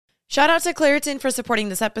Shout out to Claritin for supporting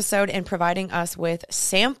this episode and providing us with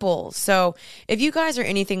samples. So if you guys are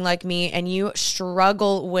anything like me and you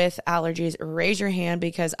struggle with allergies, raise your hand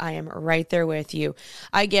because I am right there with you.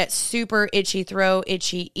 I get super itchy throat,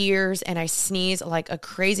 itchy ears, and I sneeze like a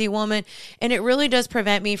crazy woman. And it really does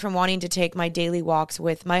prevent me from wanting to take my daily walks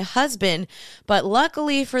with my husband. But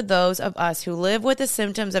luckily for those of us who live with the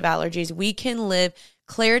symptoms of allergies, we can live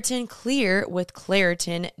Claritin Clear with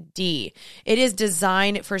Claritin D. It is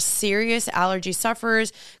designed for serious allergy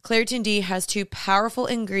sufferers. Claritin D has 2 powerful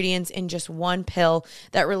ingredients in just one pill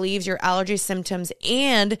that relieves your allergy symptoms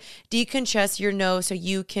and decongests your nose so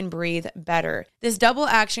you can breathe better. This double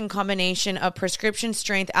action combination of prescription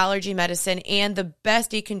strength allergy medicine and the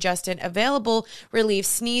best decongestant available relieves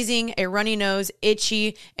sneezing, a runny nose,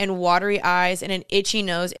 itchy and watery eyes, and an itchy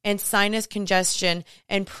nose, and sinus congestion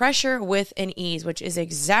and pressure with an ease, which is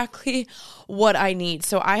exactly what I need.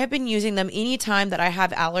 So I have been using them anytime that I have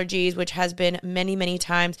allergies, which has been many, many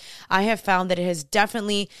times. I have found that it has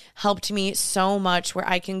definitely helped me so much where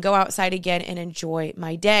I can go outside again and enjoy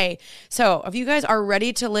my day. So if you guys are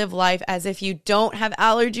ready to live life as if you don't have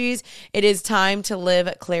allergies, it is time to live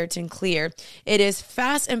Claritin Clear. It is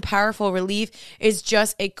fast and powerful relief. It's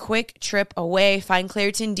just a quick trip away. Find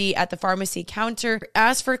Claritin D at the pharmacy counter.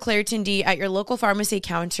 Ask for Claritin D at your local pharmacy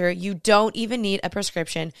counter. You don't even need a prescription.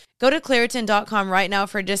 Go to Claritin.com right now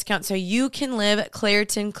for a discount so you can live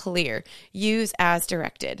Claritin Clear. Use as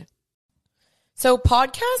directed. So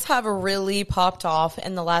podcasts have really popped off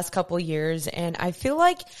in the last couple years, and I feel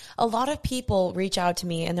like a lot of people reach out to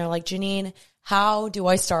me and they're like, Janine, how do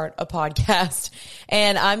I start a podcast?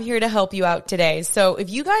 And I'm here to help you out today. So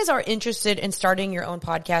if you guys are interested in starting your own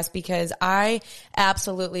podcast, because I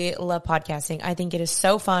absolutely love podcasting. I think it is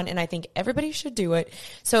so fun and I think everybody should do it.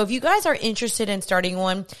 So if you guys are interested in starting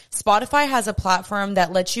one, Spotify has a platform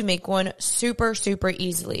that lets you make one super, super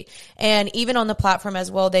easily. And even on the platform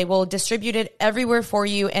as well, they will distribute it everywhere for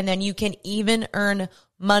you. And then you can even earn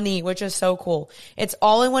money, which is so cool. It's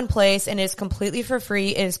all in one place and it's completely for free.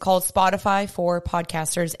 It is called Spotify for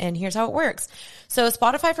Podcasters. And here's how it works. So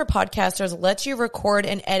Spotify for Podcasters lets you record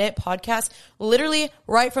and edit podcasts literally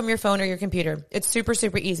right from your phone or your computer. It's super,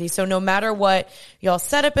 super easy. So no matter what y'all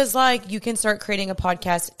setup is like, you can start creating a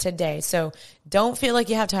podcast today. So don't feel like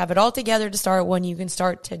you have to have it all together to start one. You can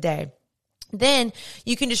start today. Then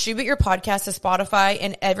you can distribute your podcast to Spotify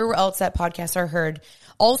and everywhere else that podcasts are heard.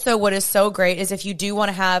 Also, what is so great is if you do want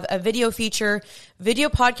to have a video feature, video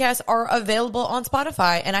podcasts are available on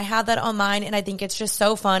Spotify. And I have that on mine. And I think it's just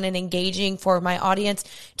so fun and engaging for my audience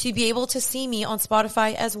to be able to see me on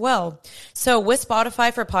Spotify as well. So with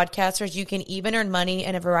Spotify for Podcasters, you can even earn money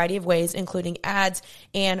in a variety of ways, including ads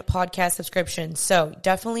and podcast subscriptions. So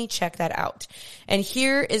definitely check that out. And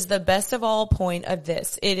here is the best of all point of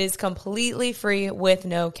this. It is completely free with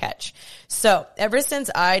no catch. So ever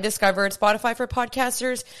since I discovered Spotify for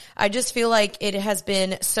Podcasters, I just feel like it has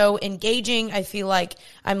been so engaging. I feel like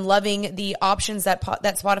I'm loving the options that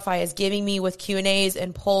Spotify is giving me with Q&As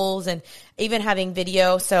and polls and even having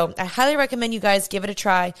video. So I highly recommend you guys give it a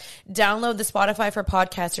try. Download the Spotify for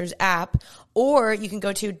Podcasters app, or you can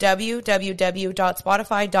go to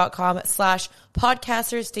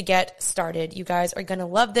www.spotify.com/podcasters to get started. You guys are going to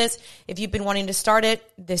love this. If you've been wanting to start it,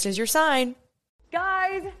 this is your sign.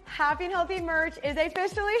 Guys, Happy and Healthy merch is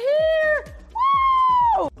officially here.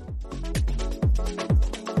 Woo!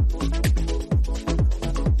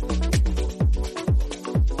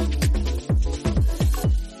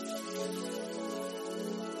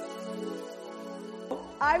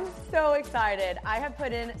 I'm so excited. I have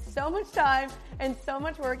put in so much time and so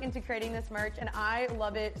much work into creating this merch, and I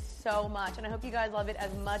love it so much, and I hope you guys love it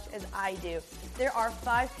as much as I do. There are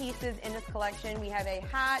 5 pieces in this collection. We have a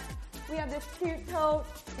hat, we have this cute tote,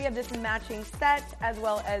 we have this matching set, as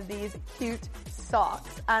well as these cute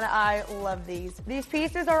socks, and I love these. These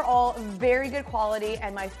pieces are all very good quality,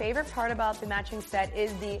 and my favorite part about the matching set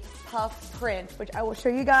is the puff print, which I will show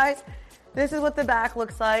you guys. This is what the back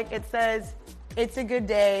looks like. It says, "It's a good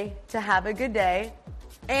day to have a good day."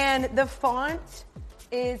 And the font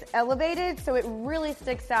is elevated, so it really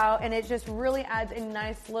sticks out, and it just really adds a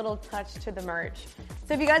nice little touch to the merch.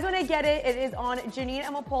 So if you guys want to get it, it is on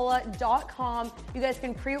JanineAmapola.com. You guys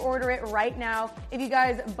can pre-order it right now. If you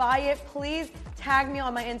guys buy it, please tag me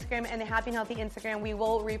on my Instagram and the Happy and Healthy Instagram. We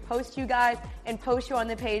will repost you guys and post you on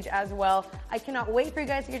the page as well. I cannot wait for you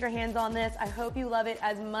guys to get your hands on this. I hope you love it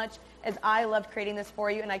as much as I loved creating this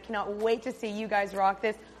for you, and I cannot wait to see you guys rock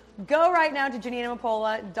this. Go right now to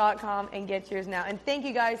JanineAmapola.com and get yours now. And thank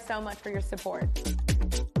you guys so much for your support.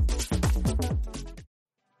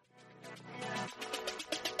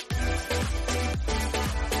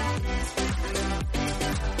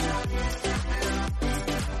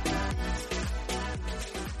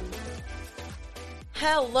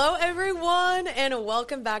 Hello, everyone, and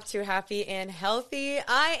welcome back to Happy and Healthy.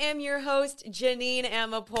 I am your host, Janine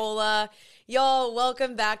Amapola. Y'all,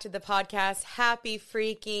 welcome back to the podcast. Happy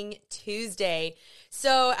freaking Tuesday.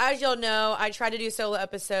 So, as y'all know, I try to do solo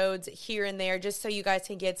episodes here and there just so you guys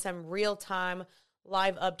can get some real-time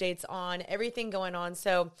live updates on everything going on.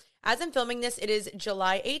 So, as I'm filming this, it is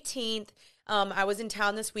July 18th. I was in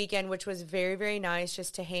town this weekend, which was very, very nice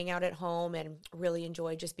just to hang out at home and really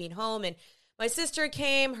enjoy just being home. And my sister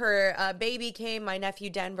came, her baby came, my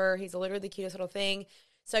nephew Denver. He's literally the cutest little thing.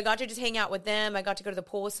 So I got to just hang out with them. I got to go to the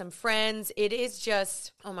pool with some friends. It is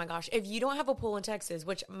just, oh my gosh, if you don't have a pool in Texas,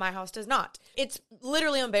 which my house does not, it's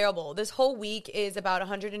literally unbearable. This whole week is about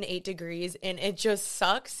 108 degrees and it just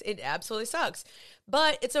sucks. It absolutely sucks.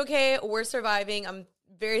 But it's okay. We're surviving. I'm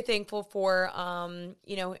very thankful for,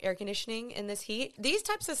 air conditioning in this heat. These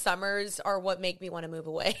types of summers are what make me want to move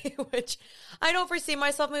away, which I don't foresee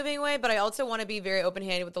myself moving away, but I also want to be very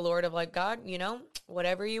open-handed with the Lord of like, God,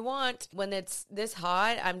 whatever you want. When it's this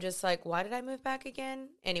hot, I'm just like, why did I move back again?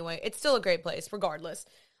 Anyway, it's still a great place regardless.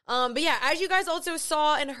 But yeah, as you guys also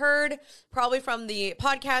saw and heard probably from the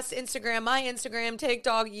podcast, Instagram, my Instagram,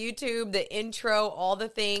 TikTok, YouTube, the intro, all the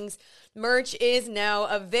things, merch is now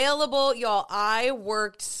available. Y'all, I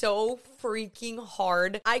worked so freaking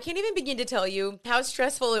hard. I can't even begin to tell you how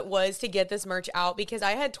stressful it was to get this merch out because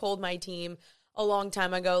I had told my team a long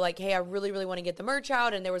time ago, like, hey, I really, really want to get the merch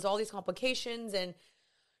out. And there was all these complications and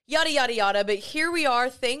yada, yada, yada. But here we are.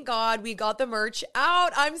 Thank God we got the merch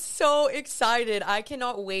out. I'm so excited. I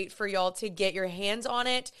cannot wait for y'all to get your hands on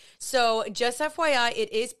it. So just FYI,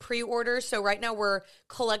 it is pre-order. So right now we're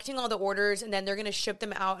collecting all the orders and then they're going to ship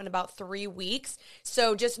them out in about 3 weeks.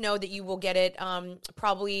 So just know that you will get it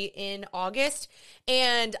probably in August.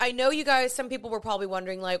 And I know you guys, some people were probably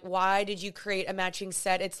wondering like, why did you create a matching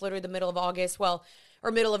set? It's literally the middle of August. Or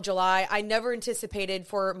middle of July. I never anticipated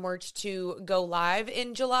for merch to go live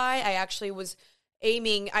in July. I actually was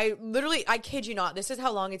aiming, I kid you not, this is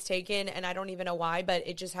how long it's taken, and I don't even know why, but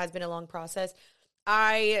it just has been a long process.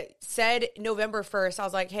 I said November 1st, I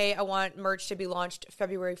was like, hey, I want merch to be launched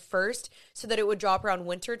February 1st so that it would drop around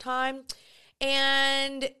winter time.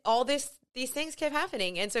 And these things kept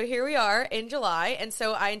happening. And so here we are in July. And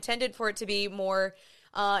so I intended for it to be more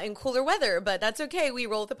in cooler weather, but that's okay. We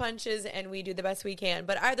roll with the punches and we do the best we can.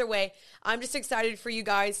 But either way, I'm just excited for you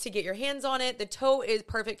guys to get your hands on it. The tote is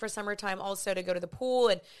perfect for summertime also to go to the pool.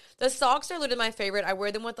 And the socks are literally my favorite. I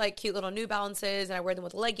wear them with like cute little New Balances and I wear them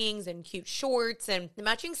with leggings and cute shorts. And the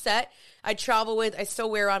matching set I travel with, I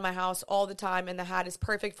still wear around my house all the time. And the hat is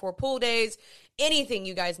perfect for pool days. Anything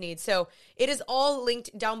you guys need. So it is all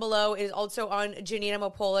linked down below. It is also on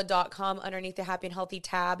JanineAmapola.com underneath the Happy and Healthy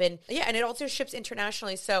tab. And yeah, and it also ships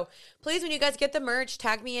internationally. So please, when you guys get the merch,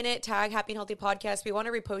 tag me in it, tag Happy and Healthy Podcast. We want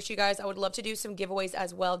to repost you guys. I would love to do some giveaways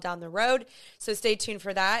as well down the road. So stay tuned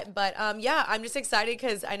for that. But yeah, I'm just excited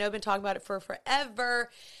because I know I've been talking about it for forever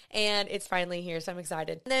and it's finally here. So I'm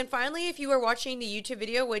excited. And then finally, if you are watching the YouTube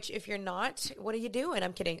video, which if you're not, what are you doing?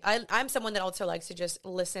 I'm kidding. I'm someone that also likes to just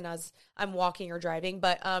listen as I'm walking or driving,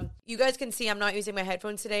 but you guys can see I'm not using my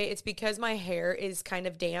headphones today. It's because my hair is kind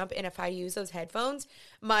of damp, and if I use those headphones,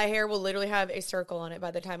 my hair will literally have a circle on it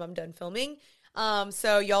by the time I'm done filming.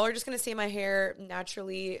 So y'all are just going to see my hair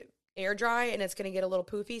naturally air dry, and it's going to get a little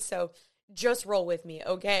poofy, so just roll with me,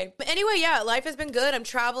 okay? But anyway, yeah, life has been good. I'm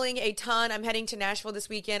traveling a ton. I'm heading to Nashville this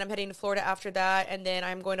weekend. I'm heading to Florida after that, and then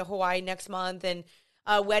I'm going to Hawaii next month, and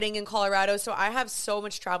a wedding in Colorado. So I have so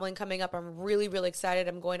much traveling coming up. I'm really, really excited.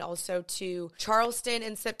 I'm going also to Charleston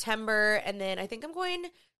in September. And then I think I'm going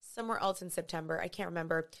somewhere else in September. I can't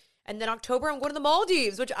remember. And then October, I'm going to the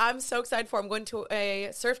Maldives, which I'm so excited for. I'm going to a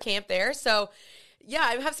surf camp there. So yeah,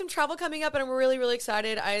 I have some travel coming up and I'm really, really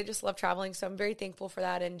excited. I just love traveling. So I'm very thankful for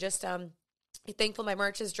that. And just thankful my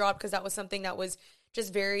merch has dropped because that was something that was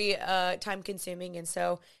just very time consuming. And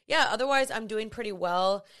so, yeah, otherwise I'm doing pretty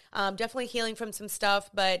well. Definitely healing from some stuff,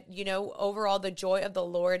 but overall the joy of the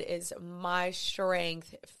Lord is my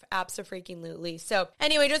strength. Abso-freaking-lutely. So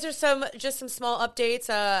anyway, those are just some small updates.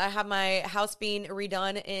 I have my house being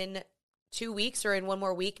redone in 2 weeks or in one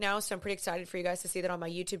more week now. So I'm pretty excited for you guys to see that on my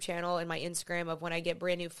YouTube channel and my Instagram of when I get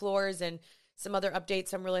brand new floors and some other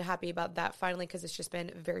updates. I'm really happy about that finally because it's just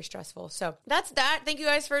been very stressful. So that's that. Thank you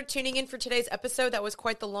guys for tuning in for today's episode. That was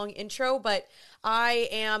quite the long intro, but I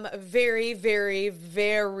am very, very,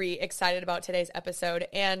 very excited about today's episode.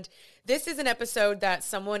 And this is an episode that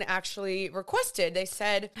someone actually requested. They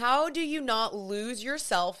said, how do you not lose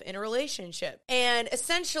yourself in a relationship? And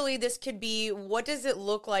essentially this could be, what does it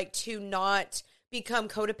look like to not become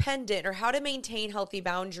codependent, or how to maintain healthy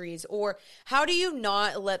boundaries, or how do you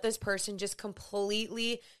not let this person just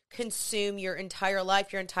completely consume your entire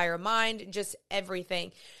life, your entire mind, just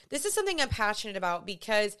everything. This is something I'm passionate about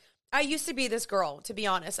because I used to be this girl, to be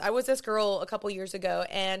honest. I was this girl a couple years ago,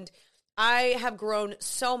 and I have grown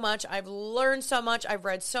so much. I've learned so much. I've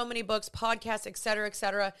read so many books, podcasts, et cetera, et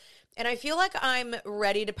cetera. And I feel like I'm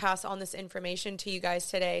ready to pass on this information to you guys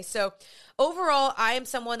today. So overall, I am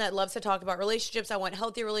someone that loves to talk about relationships. I want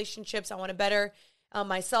healthy relationships. I want to better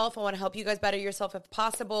myself. I want to help you guys better yourself if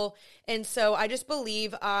possible. And so I just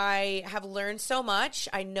believe I have learned so much.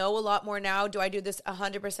 I know a lot more now. Do I do this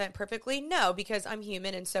 100% perfectly? No, because I'm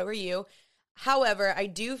human and so are you. However, I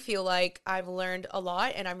do feel like I've learned a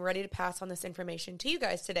lot and I'm ready to pass on this information to you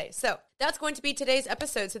guys today. So that's going to be today's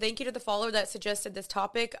episode. So thank you to the follower that suggested this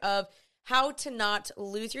topic of how to not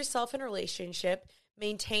lose yourself in a relationship,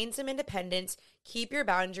 maintain some independence, keep your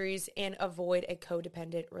boundaries, and avoid a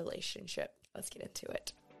codependent relationship. Let's get into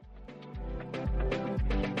it.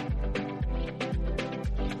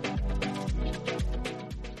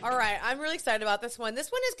 All right, I'm really excited about this one.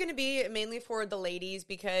 This one is going to be mainly for the ladies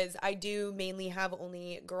because I do mainly have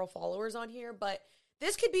only girl followers on here, but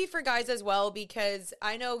this could be for guys as well because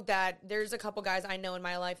I know that there's a couple guys I know in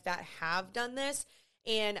my life that have done this,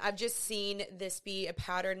 and I've just seen this be a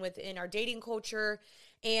pattern within our dating culture,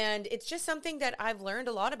 and it's just something that I've learned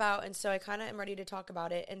a lot about, and so I kind of am ready to talk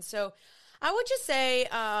about it. And so I would just say,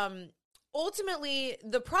 ultimately,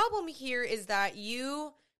 the problem here is that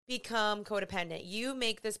you become codependent. You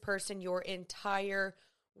make this person your entire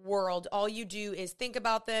world. All you do is think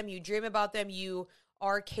about them, you dream about them, you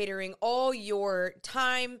are catering all your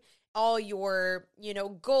time, all your,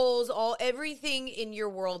 goals, everything in your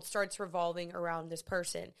world starts revolving around this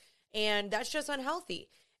person. And that's just unhealthy.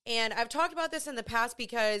 And I've talked about this in the past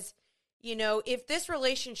because, if this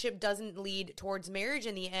relationship doesn't lead towards marriage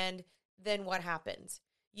in the end, then what happens?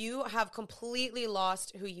 You have completely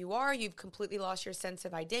lost who you are. You've completely lost your sense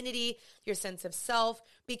of identity, your sense of self,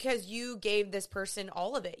 because you gave this person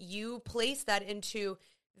all of it. You placed that into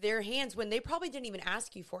their hands when they probably didn't even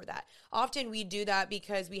ask you for that. Often we do that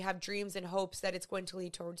because we have dreams and hopes that it's going to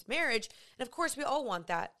lead towards marriage. And of course, we all want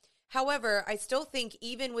that. However, I still think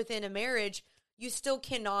even within a marriage, you still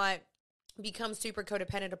cannot become super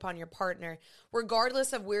codependent upon your partner.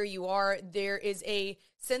 Regardless of where you are, there is a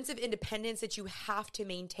sense of independence that you have to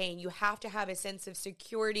maintain. You have to have a sense of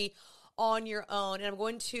security on your own. And I'm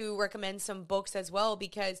going to recommend some books as well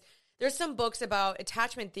because there's some books about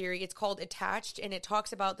attachment theory. It's called Attached, and it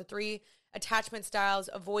talks about the 3 attachment styles: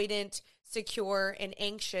 avoidant, secure, and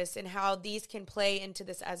anxious, and how these can play into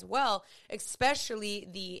this as well, especially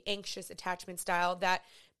the anxious attachment style that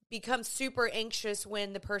become super anxious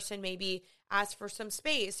when the person maybe asks for some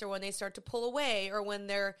space or when they start to pull away or when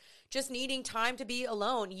they're just needing time to be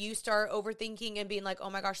alone. You start overthinking and being like, oh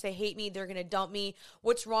my gosh, they hate me. They're going to dump me.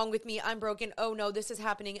 What's wrong with me? I'm broken. Oh no, this is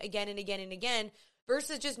happening again and again and again,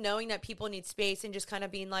 versus just knowing that people need space and just kind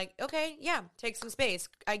of being like, okay, yeah, take some space.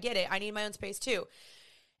 I get it. I need my own space too.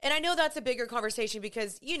 And I know that's a bigger conversation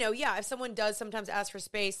because, if someone does sometimes ask for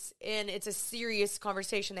space and it's a serious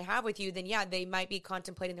conversation they have with you, then yeah, they might be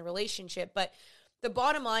contemplating the relationship. But the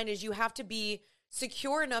bottom line is you have to be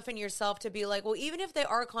secure enough in yourself to be like, well, even if they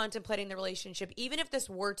are contemplating the relationship, even if this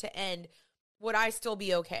were to end, would I still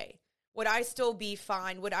be okay? Would I still be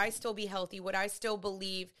fine? Would I still be healthy? Would I still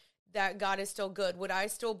believe that God is still good? Would I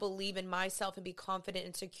still believe in myself and be confident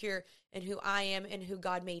and secure in who I am and who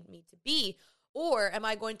God made me to be? Or am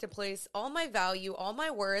I going to place all my value, all my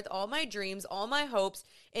worth, all my dreams, all my hopes,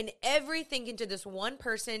 and everything into this one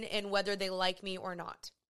person and whether they like me or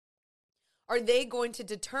not? Are they going to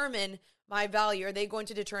determine my value? Are they going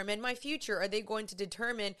to determine my future? Are they going to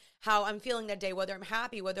determine how I'm feeling that day, whether I'm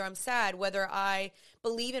happy, whether I'm sad, whether I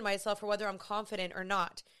believe in myself, or whether I'm confident or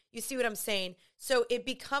not? You see what I'm saying? So it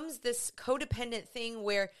becomes this codependent thing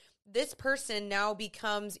where this person now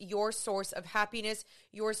becomes your source of happiness,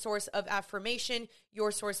 your source of affirmation,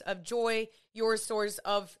 your source of joy, your source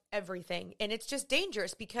of everything. And it's just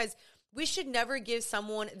dangerous because we should never give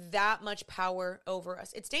someone that much power over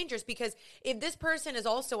us. It's dangerous because if this person is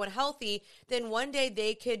also unhealthy, then one day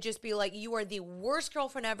they could just be like, you are the worst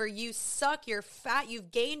girlfriend ever. You suck. You're fat.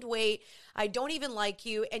 You've gained weight. I don't even like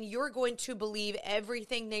you. And you're going to believe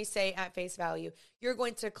everything they say at face value. You're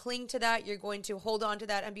going to cling to that. You're going to hold on to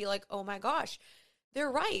that and be like, oh my gosh,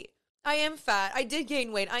 they're right. I am fat. I did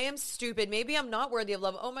gain weight. I am stupid. Maybe I'm not worthy of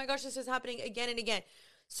love. Oh my gosh, this is happening again and again.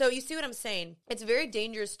 So you see what I'm saying? It's very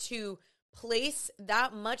dangerous to place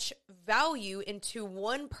that much value into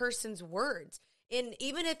one person's words. And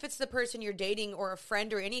even if it's the person you're dating or a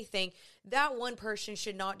friend or anything, that one person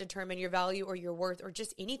should not determine your value or your worth or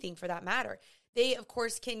just anything for that matter. They, of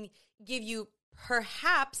course, can give you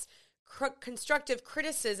perhaps constructive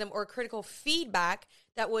criticism or critical feedback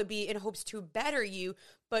that would be in hopes to better you,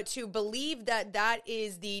 but to believe that that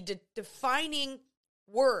is the defining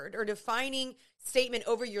word or defining statement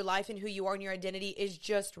over your life and who you are and your identity is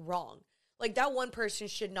just wrong. Like, that one person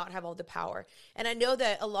should not have all the power. And I know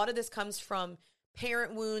that a lot of this comes from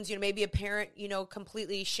parent wounds. Maybe a parent,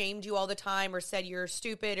 completely shamed you all the time or said you're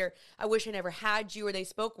stupid or I wish I never had you, or they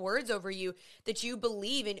spoke words over you that you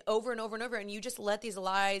believe in over and over and over. And you just let these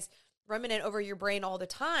lies ruminate over your brain all the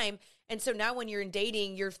time. And so now when you're in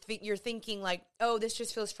dating, you're thinking like, oh, this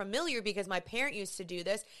just feels familiar because my parent used to do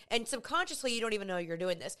this. And subconsciously, you don't even know you're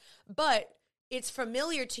doing this. But it's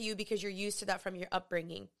familiar to you because you're used to that from your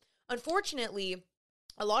upbringing. Unfortunately,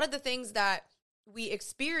 a lot of the things that we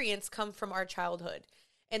experience come from our childhood.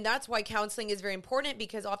 And that's why counseling is very important,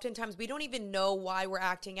 because oftentimes we don't even know why we're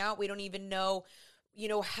acting out. We don't even know,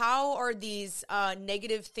 how are these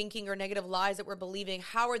negative thinking or negative lies that we're believing,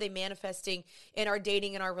 how are they manifesting in our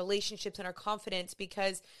dating and our relationships and our confidence?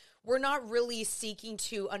 Because we're not really seeking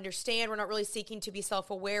to understand. We're not really seeking to be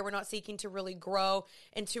self-aware. We're not seeking to really grow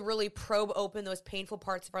and to really probe open those painful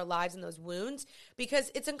parts of our lives and those wounds,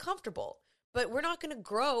 because it's uncomfortable. But we're not going to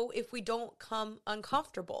grow if we don't come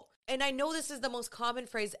uncomfortable. And I know this is the most common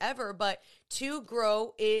phrase ever, but to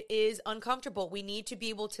grow, it is uncomfortable. We need to be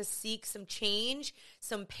able to seek some change,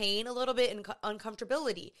 some pain a little bit, and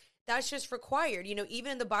uncomfortability. That's just required.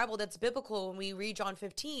 Even in the Bible, that's biblical. When we read John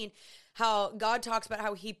 15, how God talks about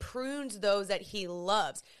how he prunes those that he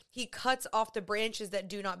loves. He cuts off the branches that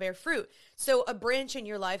do not bear fruit. So a branch in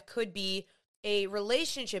your life could be a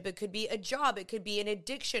relationship, it could be a job, it could be an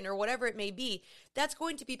addiction or whatever it may be. That's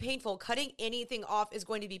going to be painful. Cutting anything off is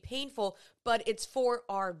going to be painful, but it's for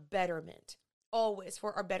our betterment. Always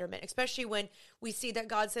for our betterment, especially when we see that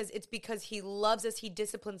God says it's because he loves us, he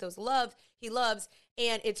disciplines those he loves,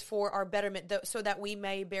 and it's for our betterment, so that we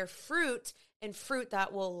may bear fruit, and fruit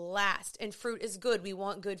that will last. And fruit is good. We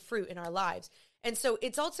want good fruit in our lives. And so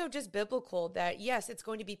it's also just biblical that, yes, it's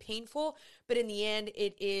going to be painful, but in the end,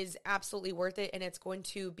 it is absolutely worth it, and it's going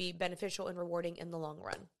to be beneficial and rewarding in the long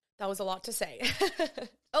run. That was a lot to say.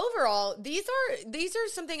 Overall, these are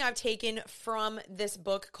something I've taken from this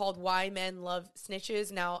book called Why Men Love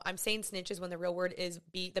Snitches. Now, I'm saying snitches when the real word is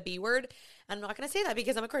the B word. I'm not going to say that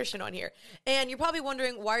because I'm a Christian on here. And you're probably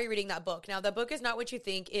wondering, why are you reading that book? Now, the book is not what you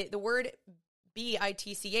think. The word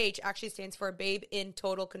BITCH actually stands for Babe in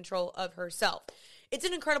Total Control of Herself. It's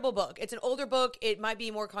an incredible book. It's an older book. It might be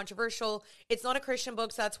more controversial. It's not a Christian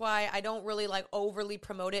book, so that's why I don't really overly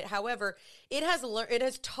promote it. However, it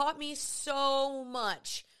has taught me so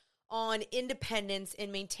much on independence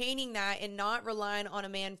and maintaining that and not relying on a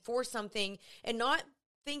man for something and not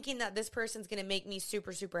thinking that this person's going to make me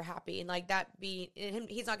super, super happy and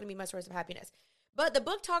he's not going to be my source of happiness. But the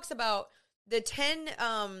book talks about the 10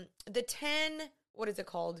 what is it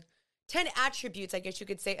called? 10 attributes, I guess you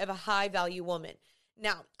could say, of a high value woman.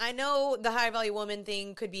 Now, I know the high value woman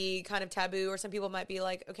thing could be kind of taboo, or some people might be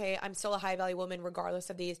like, okay, I'm still a high value woman regardless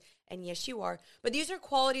of these. And yes, you are. But these are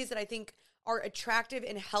qualities that I think are attractive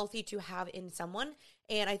and healthy to have in someone.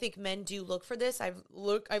 And I think men do look for this. I've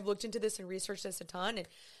looked into this and researched this a ton. And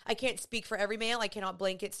I can't speak for every male. I cannot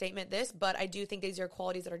blanket statement this, but I do think these are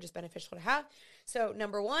qualities that are just beneficial to have. So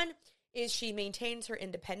number 1 is she maintains her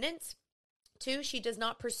independence. 2, she does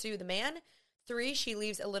not pursue the man. 3, she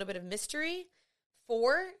leaves a little bit of mystery.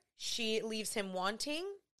 4, she leaves him wanting.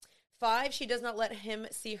 5, she does not let him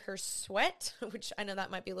see her sweat, which I know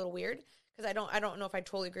that might be a little weird because I don't know if I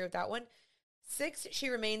totally agree with that one. 6, she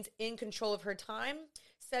remains in control of her time.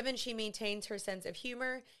 7, she maintains her sense of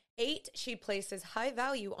humor. 8, she places high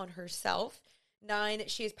value on herself. 9,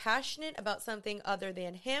 she is passionate about something other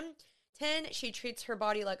than him. 10, she treats her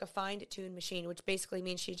body like a fine-tuned machine, which basically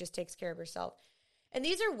means she just takes care of herself. And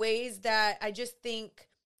these are ways that I just think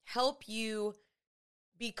help you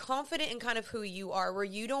be confident in kind of who you are, where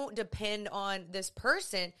you don't depend on this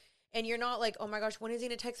person and you're not like, oh my gosh, when is he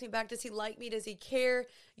going to text me back? Does he like me? Does he care?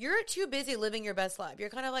 You're too busy living your best life. You're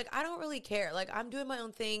kind of like, I don't really care. Like, I'm doing my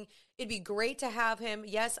own thing. It'd be great to have him.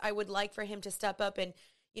 Yes, I would like for him to step up and,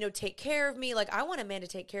 take care of me. Like, I want a man to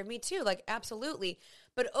take care of me too. Like, absolutely.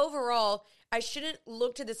 But overall, I shouldn't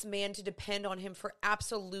look to this man to depend on him for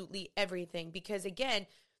absolutely everything. Because again,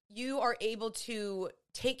 you are able to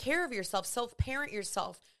take care of yourself, self-parent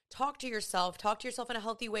yourself, talk to yourself in a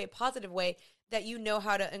healthy way, a positive way, that you know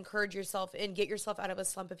how to encourage yourself and get yourself out of a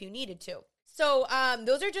slump if you needed to. So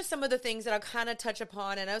those are just some of the things that I'll kind of touch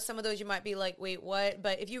upon. I know some of those you might be like, wait, what?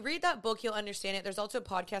 But if you read that book, you'll understand it. There's also a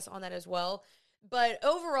podcast on that as well. But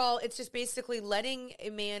overall, it's just basically letting a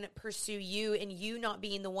man pursue you and you not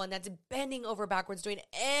being the one that's bending over backwards, doing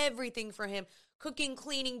everything for him, cooking,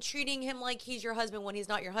 cleaning, treating him like he's your husband when he's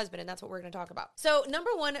not your husband. And that's what we're going to talk about. So number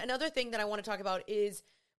one, another thing that I want to talk about is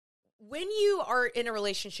when you are in a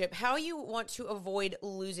relationship, how you want to avoid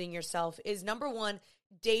losing yourself is number one,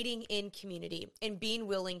 dating in community and being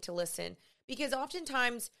willing to listen. Because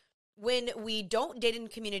oftentimes when we don't date in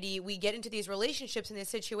community, we get into these relationships and these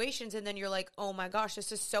situations, and then you're like, oh my gosh,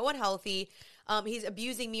 this is so unhealthy. He's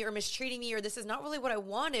abusing me or mistreating me, or this is not really what I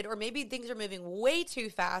wanted, or maybe things are moving way too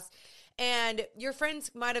fast. And your friends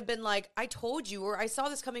might have been like, I told you, or I saw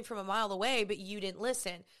this coming from a mile away, but you didn't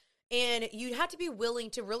listen. And you have to be willing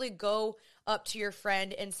to really go up to your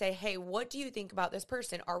friend and say, hey, what do you think about this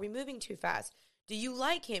person? Are we moving too fast? Do you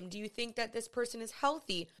like him? Do you think that this person is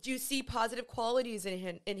healthy? Do you see positive qualities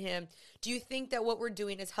in him? Do you think that what we're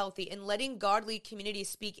doing is healthy? And letting godly community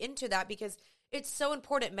speak into that, because it's so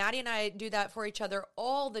important. Maddie and I do that for each other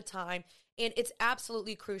all the time. And it's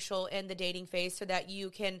absolutely crucial in the dating phase so that you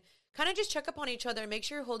can kind of just check up on each other and make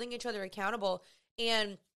sure you're holding each other accountable.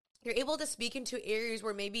 And you're able to speak into areas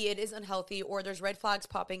where maybe it is unhealthy or there's red flags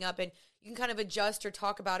popping up, and you can kind of adjust or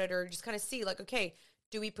talk about it or just kind of see like, okay,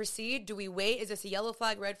 do we proceed? Do we wait? Is this a yellow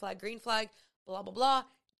flag, red flag, green flag, blah, blah, blah?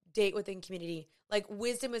 Date within community. Like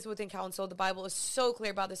wisdom is within counsel. The Bible is so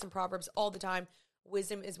clear about this in Proverbs all the time.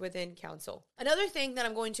 Wisdom is within counsel. Another thing that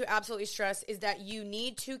I'm going to absolutely stress is that you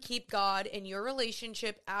need to keep God in your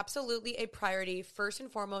relationship absolutely a priority, first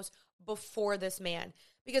and foremost, before this man.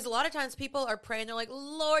 Because a lot of times people are praying, they're like,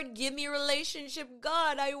 Lord, give me a relationship.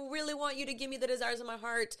 God, I really want you to give me the desires of my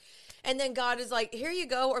heart. And then God is like, here you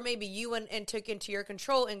go. Or maybe you went and took into your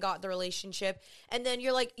control and got the relationship. And then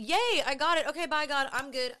you're like, yay, I got it. Okay, bye, God.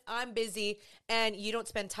 I'm good. I'm busy. And you don't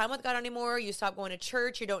spend time with God anymore. You stop going to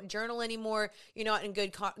church. You don't journal anymore. You're not in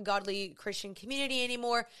good, godly Christian community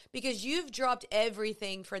anymore because you've dropped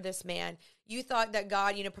everything for this man. You thought that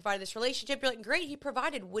God, provided this relationship. You're like, great, he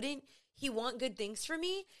provided. Wouldn't he want good things for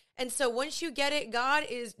me? And so once you get it, God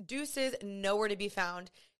is deuces, nowhere to be found.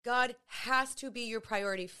 God has to be your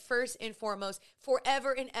priority first and foremost,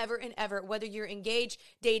 forever and ever and ever, whether you're engaged,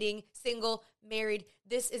 dating, single, married.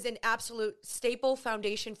 This is an absolute staple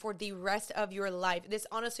foundation for the rest of your life. This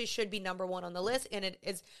honestly should be number one on the list, and it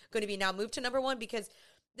is going to be now moved to number one because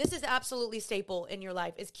this is absolutely staple in your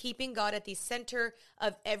life, is keeping God at the center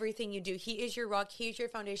of everything you do. He is your rock. He is your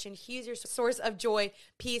foundation. He is your source of joy,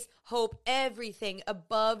 peace, hope, everything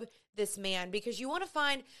above this man, because you want to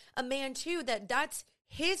find a man too that's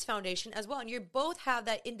his foundation as well. And you both have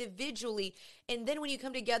that individually. And then when you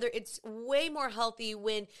come together, it's way more healthy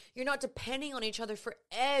when you're not depending on each other for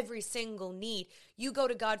every single need. You go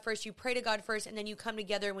to God first, you pray to God first, and then you come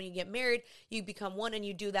together. When you get married, you become one and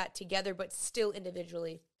you do that together, but still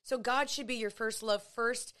individually. So God should be your first love,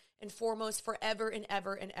 first and foremost, forever and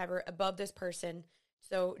ever and ever above this person.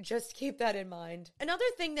 So just keep that in mind. Another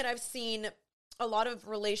thing that I've seen a lot of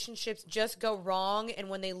relationships just go wrong, and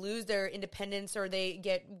when they lose their independence or they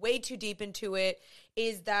get way too deep into it,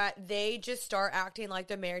 is that they just start acting like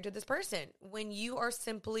they're married to this person when you are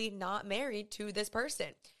simply not married to this person.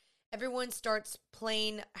 Everyone starts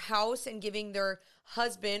playing house and giving their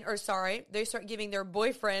they start giving their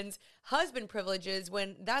boyfriends husband privileges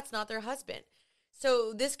when that's not their husband.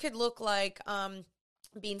 So this could look like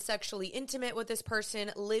being sexually intimate with this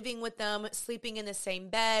person, living with them, sleeping in the same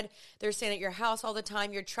bed. They're staying at your house all the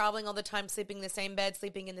time. You're traveling all the time, sleeping in the same bed,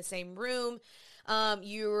 sleeping in the same room.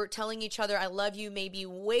 You're telling each other, I love you, maybe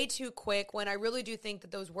way too quick, when I really do think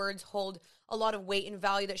that those words hold a lot of weight and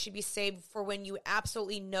value that should be saved for when you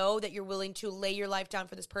absolutely know that you're willing to lay your life down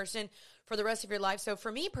for this person for the rest of your life. So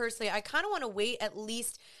for me personally, I kind of want to wait at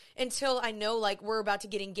least until I know like we're about to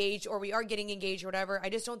get engaged or we are getting engaged or whatever. I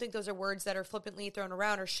just don't think those are words that are flippantly thrown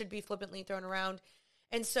around or should be flippantly thrown around.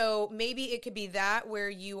 And so maybe it could be that where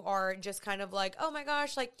you are just kind of like, oh my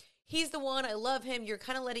gosh, like he's the one, I love him. You're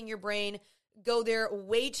kind of letting your brain go there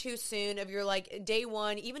way too soon of your like day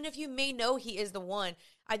one, even if you may know he is the one.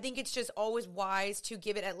 I think it's just always wise to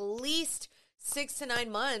give it at least 6 to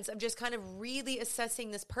 9 months of just kind of really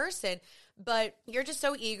assessing this person. But you're just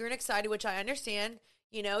so eager and excited, which I understand.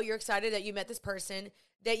 You're excited that you met this person,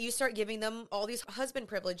 that you start giving them all these husband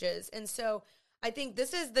privileges. And so I think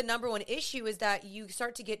this is the number one issue, is that you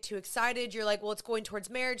start to get too excited. You're like, well, it's going towards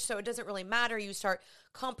marriage, so it doesn't really matter. You start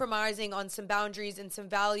compromising on some boundaries and some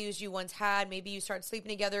values you once had. Maybe you start sleeping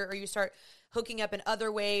together, or you start hooking up in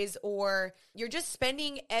other ways, or you're just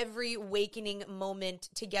spending every wakening moment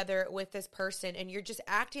together with this person, and you're just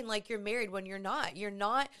acting like you're married when you're not. You're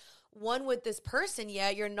not one with this person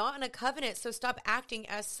yet. You're not in a covenant, so stop acting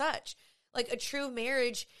as such. Like a true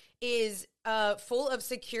marriage is full of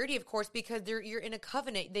security, of course, because you're in a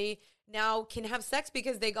covenant. They now can have sex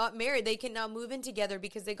because they got married. They can now move in together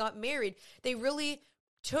because they got married. They really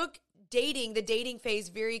took the dating phase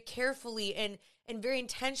very carefully and very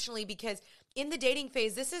intentionally, because in the dating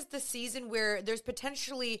phase, this is the season where there's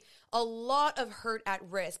potentially a lot of hurt at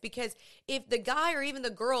risk. Because if the guy or even the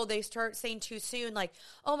girl, they start saying too soon, like,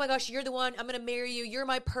 oh my gosh, you're the one, I'm going to marry you, you're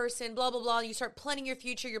my person, blah, blah, blah. You start planning your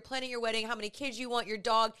future, you're planning your wedding, how many kids you want, your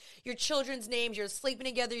dog, your children's names, you're sleeping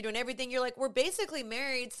together, you're doing everything. You're like, we're basically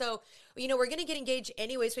married, so, we're going to get engaged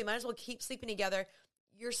anyway, so we might as well keep sleeping together.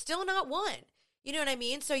 You're still not one. You know what I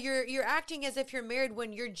mean? So you're acting as if you're married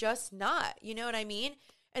when you're just not. You know what I mean?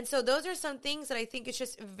 And so those are some things that I think it's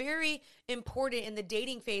just very important in the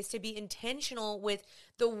dating phase to be intentional with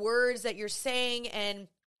the words that you're saying and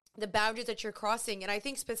the boundaries that you're crossing. And I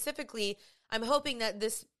think specifically, I'm hoping that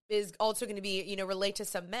this is also going to be, relate to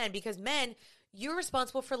some men, because men, you're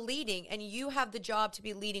responsible for leading, and you have the job to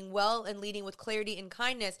be leading well and leading with clarity and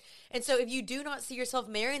kindness. And so if you do not see yourself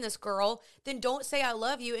marrying this girl, then don't say I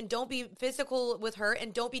love you, and don't be physical with her,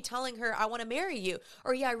 and don't be telling her I want to marry you,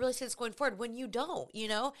 or I really see this going forward, when you don't,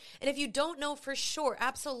 And if you don't know for sure,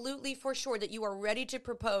 absolutely for sure, that you are ready to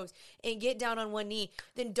propose and get down on one knee,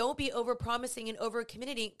 then don't be over promising and over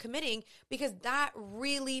committing, because that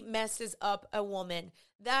really messes up a woman.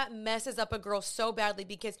 That messes up a girl so badly,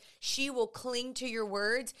 because she will cling to your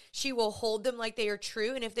words. She will hold them like they are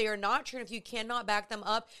true. And if they are not true, and if you cannot back them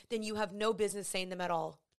up, then you have no business saying them at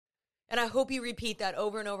all. And I hope you repeat that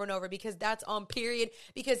over and over and over, because that's on period,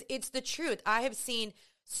 because it's the truth. I have seen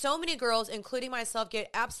so many girls, including myself,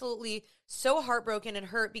 get absolutely so heartbroken and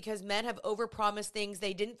hurt because men have overpromised things.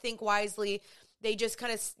 They didn't think wisely. They just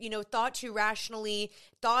kind of, thought too rationally,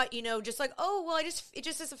 thought, just like, oh, well, it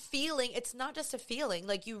just is a feeling. It's not just a feeling.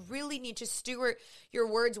 Like, you really need to steward your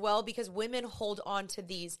words well, because women hold on to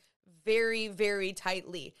these very, very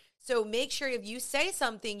tightly. So make sure if you say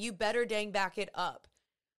something, you better dang back it up.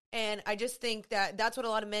 And I just think that that's what a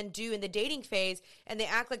lot of men do in the dating phase, and they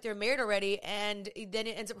act like they're married already, and then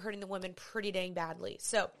it ends up hurting the women pretty dang badly.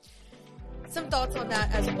 So some thoughts on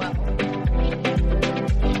that as well.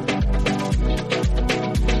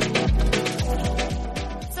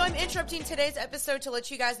 So I'm interrupting today's episode to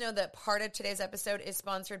let you guys know that part of today's episode is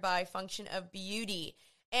sponsored by Function of Beauty.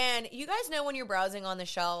 And you guys know when you're browsing on the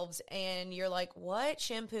shelves and you're like, what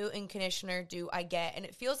shampoo and conditioner do I get? And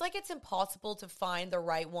it feels like it's impossible to find the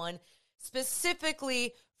right one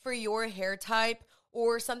specifically for your hair type,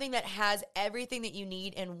 or something that has everything that you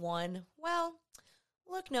need in one. Well,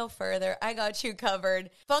 look no further. I got you covered.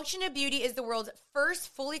 Function of Beauty is the world's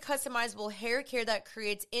first fully customizable hair care that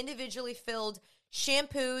creates individually filled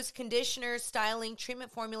shampoos, conditioners, styling,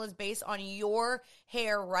 treatment formulas based on your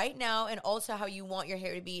hair right now, and also how you want your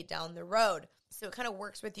hair to be down the road. So it kind of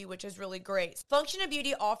works with you, which is really great. Function of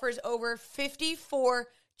Beauty offers over 54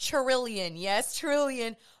 trillion, yes,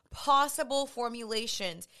 trillion possible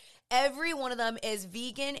formulations. Every one of them is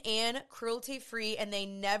vegan and cruelty-free, and they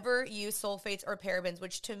never use sulfates or parabens,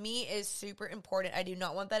 which to me is super important. I do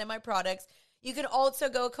not want that in my products. You can also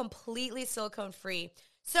go completely silicone-free.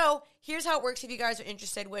 So here's how it works if you guys are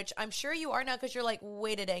interested, which I'm sure you are now, because you're like,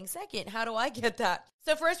 wait a dang second, how do I get that?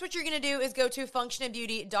 So first, what you're going to do is go to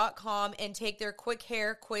functionofbeauty.com and take their quick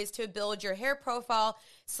hair quiz to build your hair profile.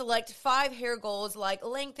 Select 5 hair goals like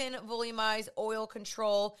lengthen, volumize, oil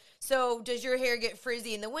control. So does your hair get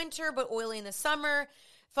frizzy in the winter but oily in the summer?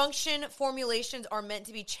 Function formulations are meant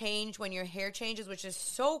to be changed when your hair changes, which is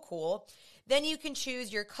so cool. Then you can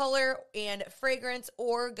choose your color and fragrance,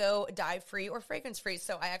 or go dye-free or fragrance-free.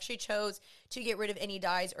 So I actually chose to get rid of any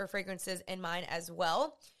dyes or fragrances in mine as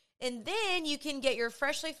well. And then you can get your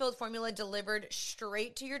freshly filled formula delivered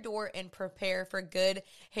straight to your door and prepare for good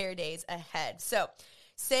hair days ahead. So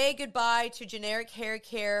say goodbye to generic hair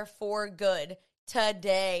care for good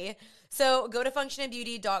today. So go to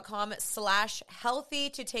functionofbeauty.com/healthy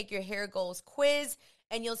to take your hair goals quiz,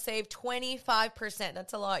 and you'll save 25%.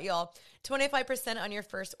 That's a lot, y'all. 25% on your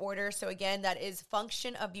first order. So again, that is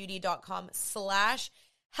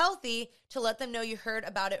functionofbeauty.com/healthy to let them know you heard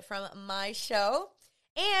about it from my show.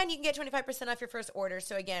 And you can get 25% off your first order.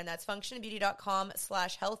 So again, that's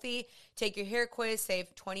functionofbeauty.com/healthy. Take your hair quiz,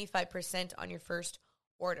 save 25% on your first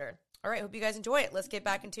order. All right, hope you guys enjoy it. Let's get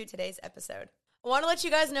back into today's episode. I want to let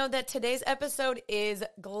you guys know that today's episode is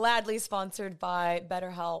gladly sponsored by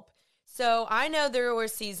BetterHelp. So I know there were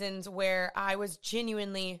seasons where I was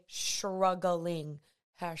genuinely struggling.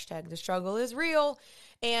 Hashtag the struggle is real.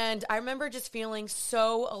 And I remember just feeling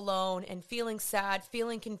so alone and feeling sad,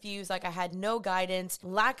 feeling confused, like I had no guidance,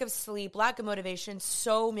 lack of sleep, lack of motivation,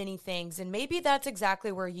 so many things. And maybe that's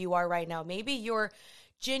exactly where you are right now. Maybe you're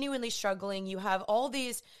genuinely struggling. You have all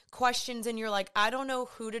these questions and you're like, I don't know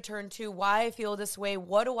who to turn to, why I feel this way,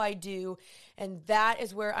 what do I do? And that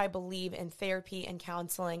is where I believe in therapy and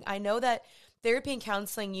counseling. I know that therapy and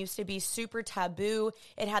counseling used to be super taboo.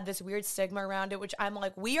 It had this weird stigma around it, which I'm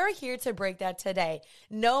like, we are here to break that today.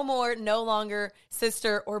 No more, no longer,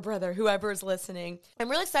 sister or brother, whoever is listening.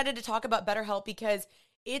 I'm really excited to talk about BetterHelp because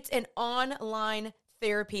it's an online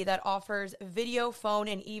therapy that offers video, phone,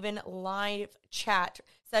 and even live chat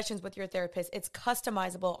sessions with your therapist. It's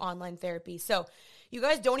customizable online therapy. So you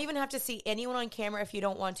guys don't even have to see anyone on camera if you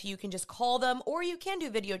don't want to. You can just call them or you can do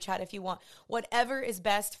video chat if you want, whatever is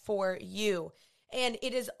best for you. And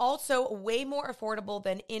it is also way more affordable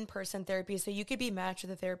than in-person therapy. So you could be matched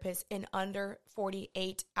with a therapist in under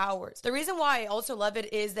 48 hours. The reason why I also love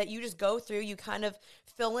it is that you just go through, you kind of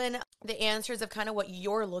fill in the answers of kind of what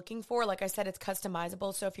you're looking for. Like I said, it's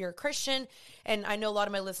customizable. So if you're a Christian, and I know a lot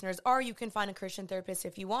of my listeners are, you can find a Christian therapist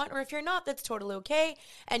if you want, or if you're not, that's totally okay.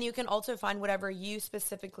 And you can also find whatever you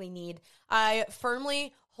specifically need. I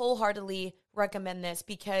firmly, wholeheartedly recommend this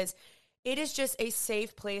because it is just a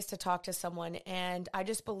safe place to talk to someone, and I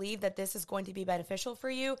just believe that this is going to be beneficial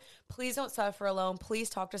for you. Please don't suffer alone.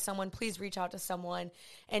 Please talk to someone. Please reach out to someone,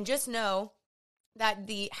 and just know that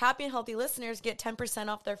the happy and healthy listeners get 10%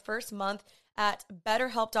 off their first month at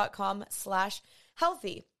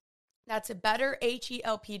betterhelp.com/healthy. That's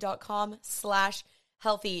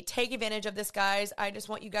betterhelp.com/healthy. Take advantage of this, guys. I just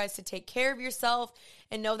want you guys to take care of yourself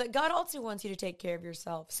and know that God also wants you to take care of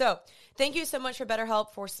yourself. So thank you so much for BetterHelp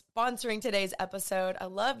for sponsoring today's episode. I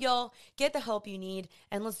love y'all. Get the help you need,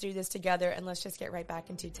 and let's do this together, and let's just get right back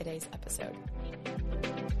into today's episode.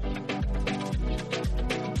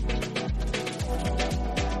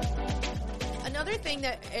 Another thing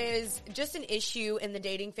that is just an issue in the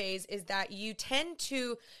dating phase is that you tend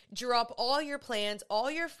to drop all your plans, all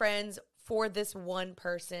your friends for this one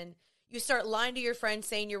person. You start lying to your friends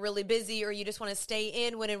saying you're really busy or you just want to stay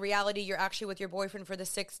in when in reality you're actually with your boyfriend for the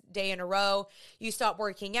 6th day in a row. You stop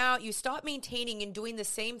working out. You stop maintaining and doing the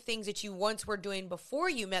same things that you once were doing before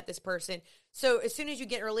you met this person. So as soon as you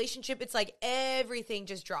get in a relationship, it's like everything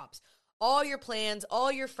just drops. All your plans,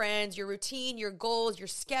 all your friends, your routine, your goals, your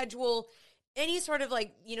schedule, any sort of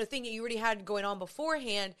thing that you already had going on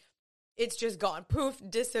beforehand, it's just gone. Poof,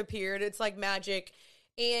 disappeared. It's like magic.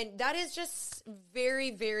 And that is just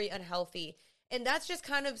very, very unhealthy. And that's just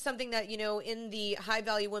kind of something that, in the high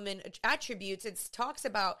value women attributes, it talks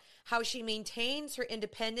about how she maintains her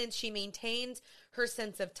independence. She maintains her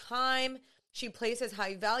sense of time. She places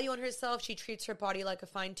high value on herself. She treats her body like a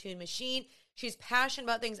fine-tuned machine. She's passionate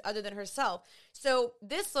about things other than herself. So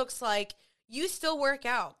this looks like you still work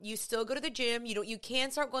out. You still go to the gym. You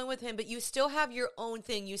can start going with him, but you still have your own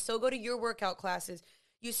thing. You still go to your workout classes.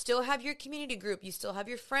 You still have your community group. You still have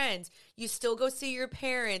your friends. You still go see your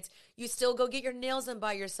parents. You still go get your nails done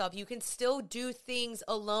by yourself. You can still do things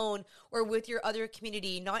alone or with your other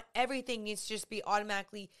community. Not everything needs to just be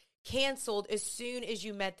automatically canceled as soon as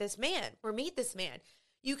you met this man or meet this man.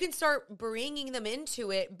 You can start bringing them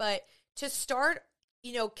into it, but to start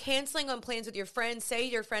canceling on plans with your friends. Say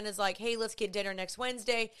your friend is like, hey, let's get dinner next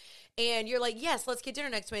Wednesday. And you're like, yes, let's get dinner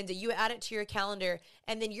next Wednesday. You add it to your calendar.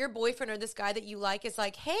 And then your boyfriend or this guy that you like is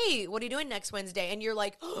like, hey, what are you doing next Wednesday? And you're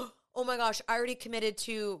like, oh my gosh, I already committed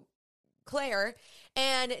to Claire.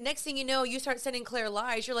 And next thing you know, you start sending Claire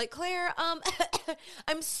lies. You're like, Claire,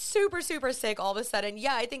 I'm super, super sick all of a sudden.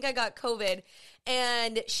 Yeah, I think I got COVID.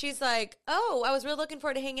 And she's like, oh, I was really looking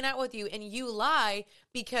forward to hanging out with you. And you lie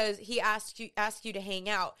because he asked you to hang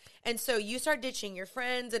out. And so you start ditching your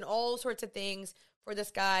friends and all sorts of things for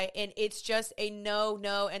this guy. And it's just a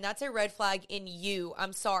no. And that's a red flag in you.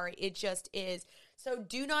 I'm sorry. It just is. So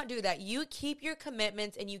do not do that. You keep your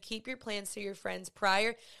commitments and you keep your plans to your friends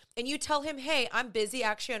prior. And you tell him, hey, I'm busy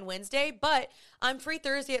actually on Wednesday, but I'm free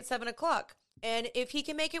Thursday at 7:00. And if he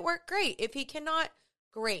can make it work, great. If he cannot,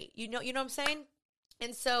 great. You know what I'm saying?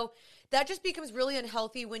 And so that just becomes really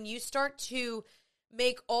unhealthy when you start to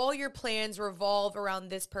make all your plans revolve around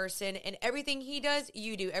this person, and everything he does,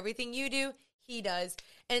 you do. Everything you do, he does.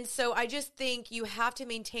 And so I just think you have to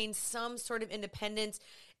maintain some sort of independence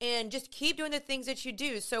and just keep doing the things that you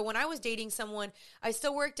do. So when I was dating someone, I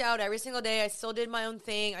still worked out every single day. I still did my own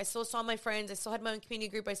thing. I still saw my friends. I still had my own community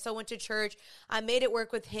group. I still went to church. I made it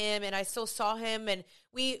work with him, and I still saw him. And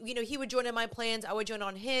he would join in my plans. I would join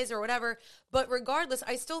on his or whatever. But regardless,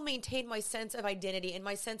 I still maintained my sense of identity and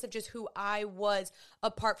my sense of just who I was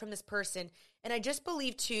apart from this person. And I just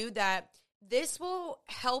believe too that this will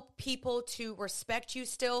help people to respect you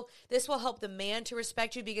still. This will help the man to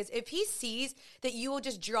respect you, because if he sees that you will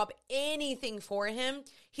just drop anything for him,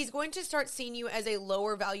 he's going to start seeing you as a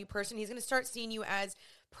lower value person. He's going to start seeing you as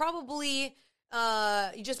probably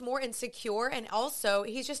just more insecure, and also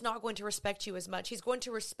he's just not going to respect you as much. He's going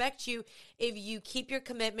to respect you if you keep your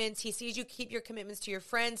commitments. He sees you keep your commitments to your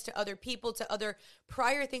friends, to other people, to other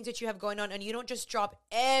prior things that you have going on, and you don't just drop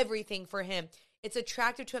everything for him. It's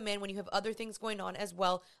attractive to a man when you have other things going on as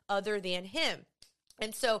well other than him.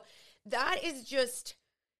 And so that is just,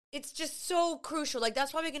 it's just so crucial. Like,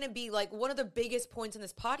 that's probably going to be like one of the biggest points in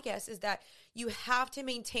this podcast, is that you have to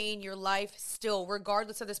maintain your life still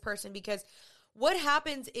regardless of this person, because what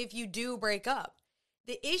happens if you do break up?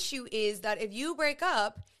 The issue is that if you break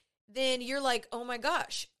up, then you're like, oh my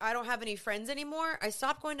gosh, I don't have any friends anymore. I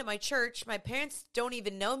stopped going to my church. My parents don't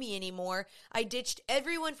even know me anymore. I ditched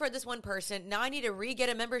everyone for this one person. Now I need to re-get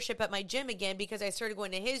a membership at my gym again because I started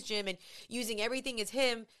going to his gym and using everything as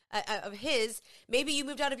of his. Maybe you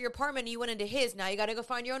moved out of your apartment and you went into his. Now you got to go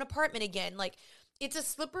find your own apartment again. Like, it's a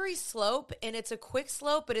slippery slope, and it's a quick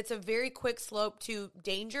slope, but it's a very quick slope to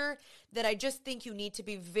danger that I just think you need to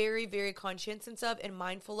be very, very conscientious of and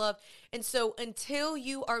mindful of. And so until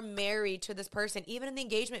you are married to this person, even in the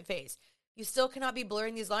engagement phase, you still cannot be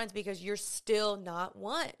blurring these lines, because you're still not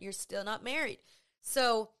one. You're still not married.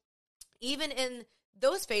 So even in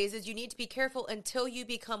those phases, you need to be careful until you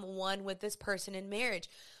become one with this person in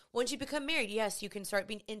marriage. Once you become married, yes, you can start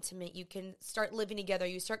being intimate. You can start living together.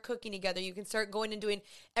 You start cooking together. You can start going and doing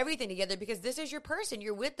everything together, because this is your person.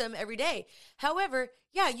 You're with them every day. However,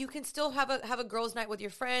 yeah, you can still have a girls' night with your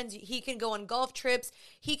friends. He can go on golf trips.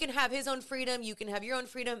 He can have his own freedom. You can have your own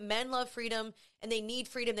freedom. Men love freedom, and they need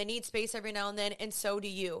freedom. They need space every now and then, and so do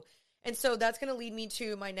you. And so that's going to lead me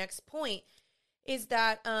to my next point, is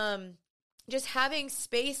that just having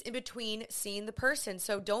space in between seeing the person.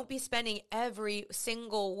 So don't be spending every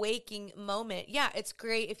single waking moment. Yeah, it's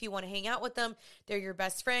great if you want to hang out with them. They're your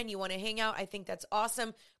best friend. You want to hang out. I think that's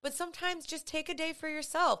awesome. But sometimes just take a day for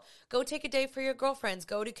yourself. Go take a day for your girlfriends.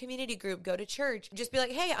 Go to community group. Go to church. Just be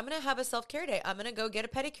like, hey, I'm going to have a self-care day. I'm going to go get a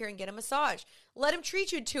pedicure and get a massage. Let him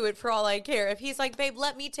treat you to it for all I care. If he's like, babe,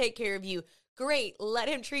 let me take care of you, great. Let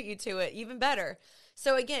him treat you to it. Even better.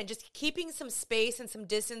 So again, just keeping some space and some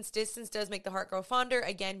distance. Distance does make the heart grow fonder.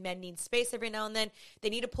 Again, men need space every now and then. They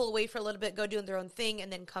need to pull away for a little bit, go doing their own thing,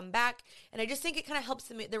 and then come back. And I just think it kind of helps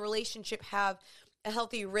the relationship have a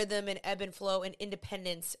healthy rhythm and ebb and flow and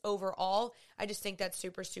independence overall. I just think that's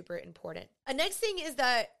super, super important. A next thing is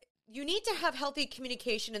that you need to have healthy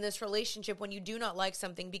communication in this relationship when you do not like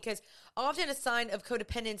something, because often a sign of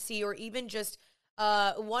codependency, or even just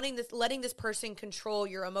letting this person control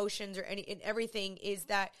your emotions or everything, is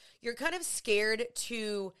that you're kind of scared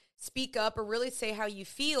to speak up or really say how you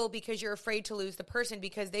feel, because you're afraid to lose the person,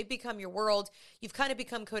 because they've become your world. You've kind of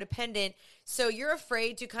become codependent. So you're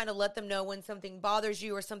afraid to kind of let them know when something bothers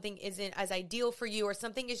you, or something isn't as ideal for you, or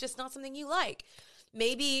something is just not something you like.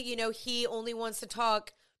 Maybe, he only wants to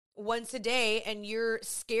talk once a day, and you're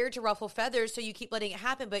scared to ruffle feathers, so you keep letting it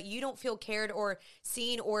happen, but you don't feel cared or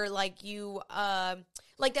seen, or like you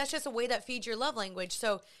like that's just a way that feeds your love language.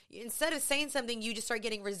 So instead of saying something, you just start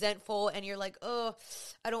getting resentful, and you're like, oh,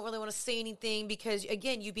 I don't really want to say anything, because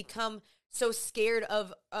again, you become so scared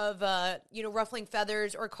of ruffling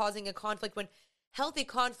feathers or causing a conflict, when healthy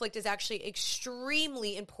conflict is actually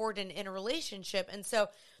extremely important in a relationship. And so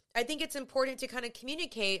I think it's important to kind of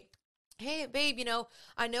communicate, hey, babe,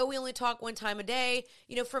 I know we only talk one time a day.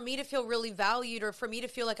 For me to feel really valued, or for me to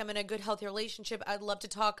feel like I'm in a good, healthy relationship, I'd love to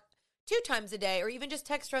talk 2 times a day, or even just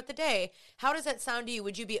text throughout the day. How does that sound to you?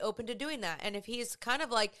 Would you be open to doing that? And if he's kind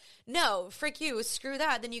of like, no, frick you, screw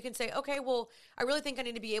that, then you can say, okay, well, I really think I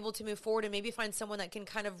need to be able to move forward and maybe find someone that can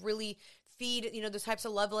kind of really feed, those types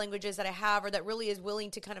of love languages that I have, or that really is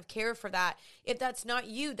willing to kind of care for that. If that's not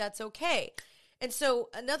you, that's okay. And so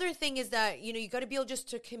another thing is that, you got to be able just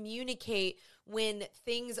to communicate when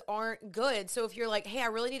things aren't good. So if you're like, hey, I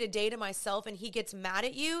really need a day to myself, and he gets mad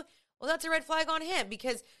at you, well, that's a red flag on him,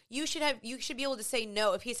 because you should be able to say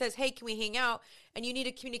no. If he says, hey, can we hang out? And you need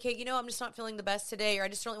to communicate, I'm just not feeling the best today, or I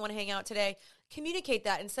just don't really want to hang out today. Communicate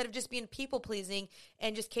that instead of just being people pleasing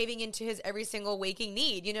and just caving into his every single waking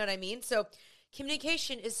need. You know what I mean? So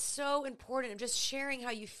communication is so important, of just sharing how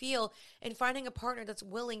you feel and finding a partner that's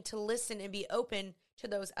willing to listen and be open to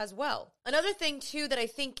those as well. Another thing too that I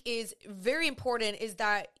think is very important is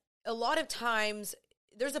that a lot of times,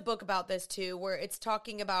 there's a book about this too, where it's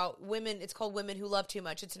talking about women. It's called Women Who Love Too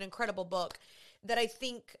Much. It's an incredible book that I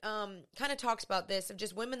think kind of talks about this, of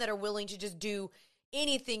just women that are willing to just do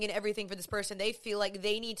anything and everything for this person. They feel like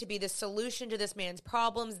they need to be the solution to this man's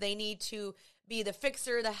problems. They need to be the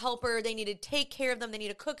fixer, the helper. They need to take care of them. They need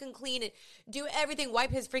to cook and clean and do everything,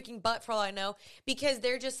 wipe his freaking butt for all I know, because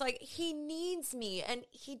they're just like, he needs me, and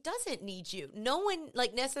he doesn't need you. No one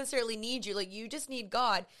like necessarily needs you. Like, you just need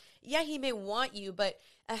God. Yeah, he may want you, but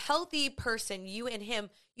a healthy person, you and him,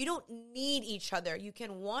 you don't need each other. You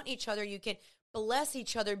can want each other. You can bless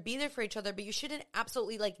each other, be there for each other, but you shouldn't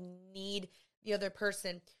absolutely like need the other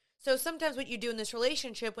person. So sometimes what you do in this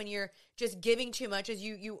relationship when you're just giving too much is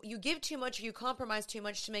you give too much, or you compromise too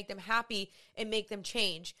much to make them happy and make them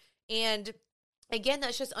change. And again,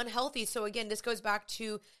 that's just unhealthy. So again, this goes back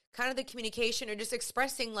to kind of the communication, or just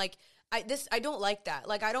expressing like, I don't like that.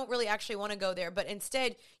 Like, I don't really actually want to go there. But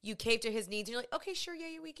instead, you cave to his needs. And you're like, okay, sure,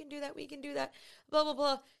 yeah, we can do that. We can do that. Blah, blah,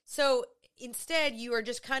 blah. So instead, you are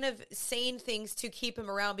just kind of saying things to keep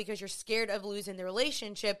him around because you're scared of losing the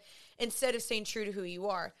relationship, instead of staying true to who you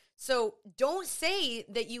are. So don't say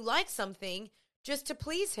that you like something just to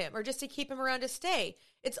please him or just to keep him around to stay.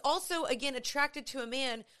 It's also, again, attracted to a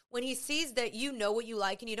man when he sees that you know what you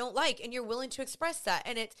like and you don't like, and you're willing to express that.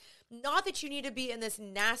 And it's not that you need to be in this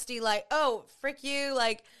nasty, like, oh, frick you,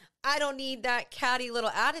 like, I don't need that catty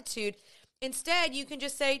little attitude. Instead, you can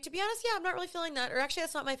just say, to be honest, yeah, I'm not really feeling that, or actually,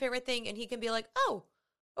 that's not my favorite thing. And he can be like, oh,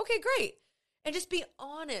 okay, great. And just be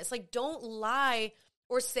honest. Like, don't lie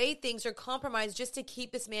or say things or compromise just to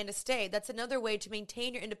keep this man to stay. That's another way to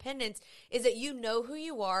maintain your independence, is that you know who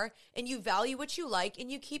you are and you value what you like,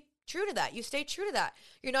 and you keep true to that. You stay true to that.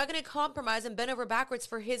 You're not going to compromise and bend over backwards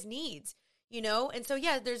for his needs, you know? And so,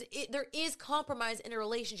 yeah, there is compromise in a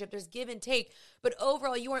relationship. There's give and take, but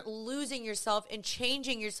overall, you aren't losing yourself and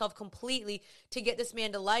changing yourself completely to get this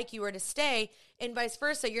man to like you or to stay, and vice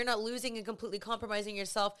versa. You're not losing and completely compromising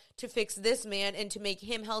yourself to fix this man and to make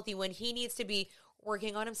him healthy when he needs to be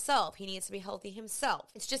working on himself. He needs to be healthy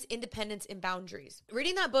himself. It's just independence and boundaries.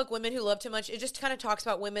 Reading that book, Women Who Love Too Much, it just kind of talks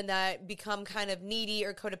about women that become kind of needy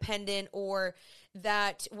or codependent, or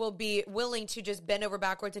that will be willing to just bend over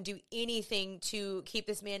backwards and do anything to keep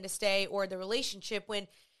this man to stay or the relationship, when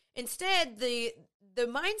instead the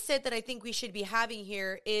mindset that I think we should be having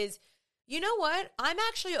here is, you know what? I'm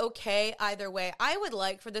actually okay either way. I would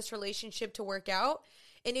like for this relationship to work out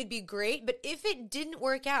and it'd be great, but if it didn't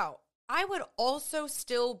work out, I would also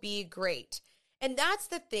still be great. And that's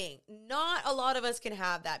the thing. Not a lot of us can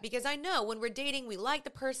have that, because I know when we're dating, we like the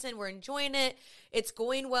person, we're enjoying it, it's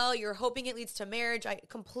going well, you're hoping it leads to marriage. I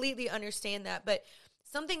completely understand that. But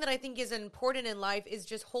something that I think is important in life is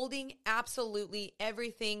just holding absolutely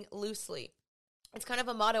everything loosely. It's kind of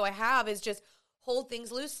a motto I have, is just hold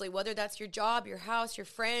things loosely, whether that's your job, your house, your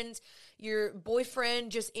friends, your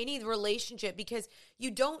boyfriend, just any relationship, because you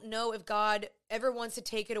don't know if God ever wants to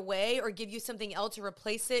take it away or give you something else to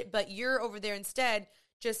replace it, but you're over there instead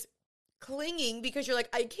just clinging because you're like,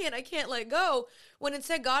 I can't let go, when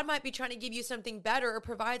instead God might be trying to give you something better or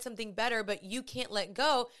provide something better, but you can't let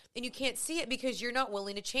go and you can't see it because you're not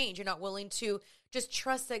willing to change. You're not willing to just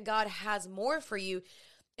trust that God has more for you.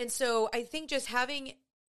 And so I think just having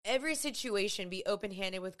every situation be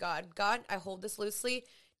open-handed with God. God, I hold this loosely.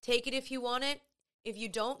 Take it if you want it. If you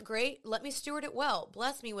don't, great. Let me steward it well.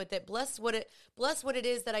 Bless me with it. Bless what it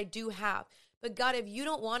is that I do have. But God, if you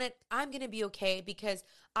don't want it, I'm going to be okay, because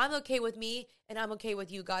I'm okay with me and I'm okay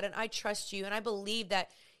with you, God. And I trust you. And I believe that,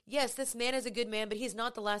 yes, this man is a good man, but he's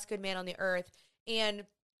not the last good man on the earth. And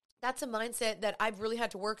that's a mindset that I've really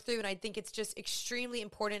had to work through. And I think it's just extremely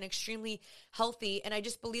important, extremely healthy. And I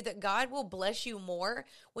just believe that God will bless you more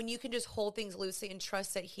when you can just hold things loosely and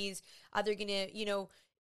trust that he's either going to,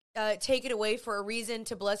 take it away for a reason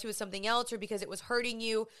to bless you with something else, or because it was hurting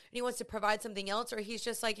you and he wants to provide something else, or he's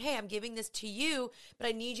just like, hey, I'm giving this to you, but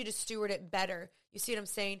I need you to steward it better. You see what I'm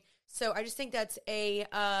saying? So I just think that's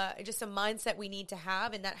just a mindset we need to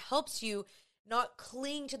have. And that helps you not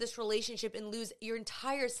cling to this relationship and lose your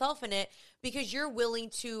entire self in it, because you're willing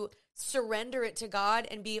to surrender it to God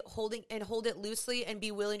and hold it loosely, and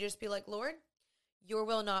be willing to just be like, Lord, your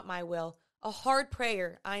will, not my will. A hard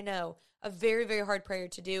prayer, I know, a very, very hard prayer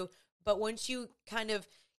to do. But once you kind of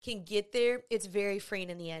can get there, it's very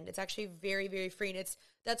freeing in the end. It's actually very, very freeing.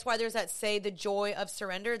 That's why there's that the joy of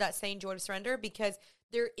surrender, that saying, joy of surrender, because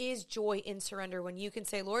there is joy in surrender when you can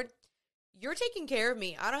say, Lord, you're taking care of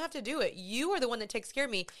me. I don't have to do it. You are the one that takes care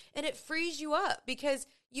of me. And it frees you up because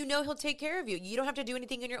you know he'll take care of you. You don't have to do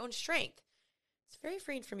anything in your own strength. It's very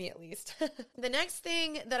freeing for me, at least. The next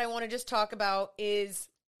thing that I want to just talk about is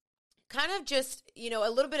kind of just, a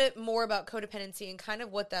little bit more about codependency and kind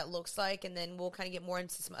of what that looks like. And then we'll kind of get more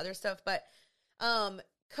into some other stuff. But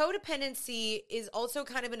codependency is also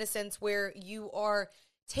kind of in a sense where you are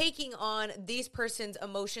taking on these person's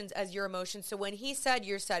emotions as your emotions. So when he's sad,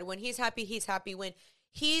 you're sad. When he's happy, he's happy. When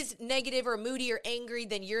he's negative or moody or angry,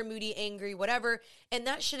 then you're moody, angry, whatever. And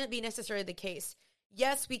that shouldn't be necessarily the case.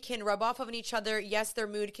 Yes, we can rub off on each other. Yes, their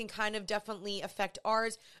mood can kind of definitely affect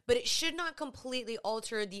ours, but it should not completely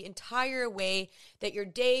alter the entire way that your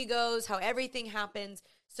day goes, how everything happens.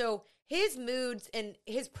 So his moods and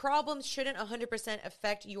his problems shouldn't 100%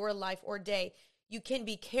 affect your life or day. You can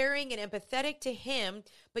be caring and empathetic to him,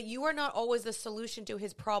 but you are not always the solution to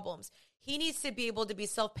his problems. He needs to be able to be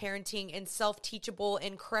self-parenting and self-teachable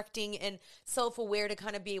and correcting and self-aware to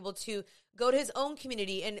kind of be able to go to his own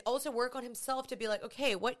community and also work on himself to be like,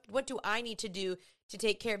 okay, what do I need to do to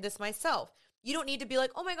take care of this myself? You don't need to be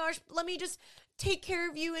like, oh my gosh, let me just take care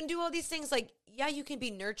of you and do all these things. Like, yeah, you can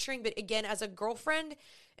be nurturing, but again, as a girlfriend,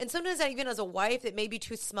 and sometimes even as a wife, that may be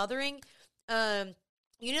too smothering.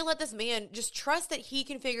 You need to let this man just trust that he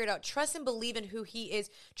can figure it out. Trust and believe in who he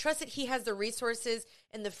is. Trust that he has the resources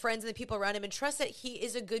and the friends and the people around him. And trust that he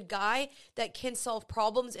is a good guy that can solve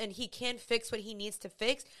problems and he can fix what he needs to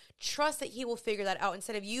fix. Trust that he will figure that out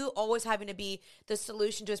instead of you always having to be the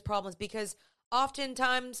solution to his problems, because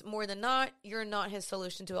oftentimes, more than not, you're not his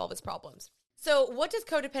solution to all of his problems. So what does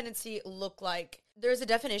codependency look like? There's a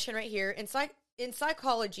definition right here. In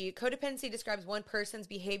psychology, codependency describes one person's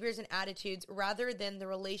behaviors and attitudes rather than the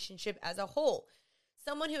relationship as a whole.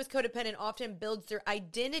 Someone who is codependent often builds their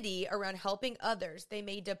identity around helping others. They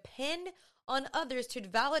may depend on others to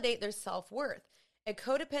validate their self-worth. A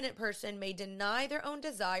codependent person may deny their own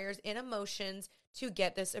desires and emotions to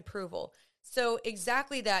get this approval. So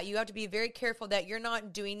exactly that. You have to be very careful that you're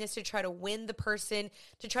not doing this to try to win the person,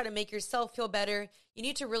 to try to make yourself feel better. You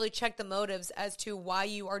need to really check the motives as to why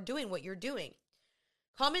you are doing what you're doing.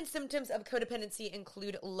 Common symptoms of codependency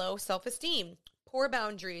include low self-esteem, poor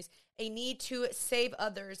boundaries, a need to save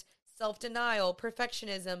others, self-denial,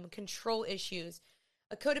 perfectionism, control issues.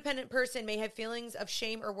 A codependent person may have feelings of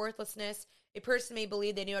shame or worthlessness. A person may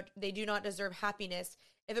believe they do not deserve happiness.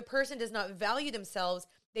 If a person does not value themselves,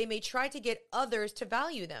 they may try to get others to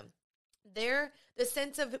value them. The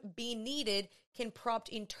sense of being needed can prompt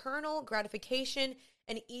internal gratification,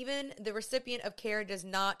 and even the recipient of care does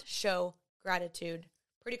not show gratitude.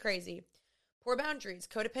 Pretty crazy. Poor boundaries.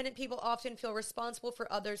 Codependent people often feel responsible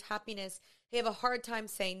for others' happiness. They have a hard time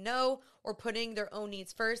saying no or putting their own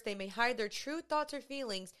needs first. They may hide their true thoughts or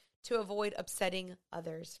feelings to avoid upsetting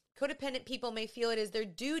others. Codependent people may feel it is their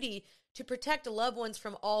duty to protect loved ones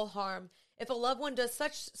from all harm. If a loved one does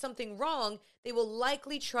something wrong, they will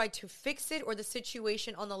likely try to fix it or the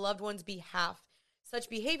situation on the loved one's behalf. Such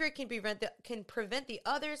behavior can prevent the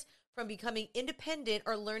others from becoming independent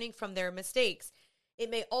or learning from their mistakes. It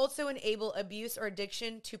may also enable abuse or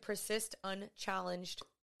addiction to persist unchallenged.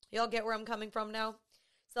 Y'all get where I'm coming from now?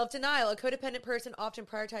 Self-denial. A codependent person often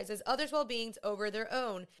prioritizes others' well-beings over their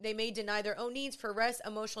own. They may deny their own needs for rest,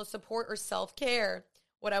 emotional support, or self-care.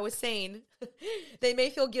 What I was saying. They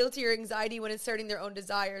may feel guilty or anxiety when asserting their own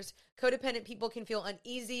desires. Codependent people can feel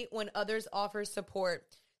uneasy when others offer support.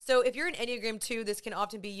 So if you're an Enneagram 2, this can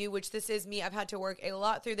often be you, which this is me. I've had to work a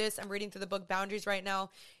lot through this. I'm reading through the book Boundaries right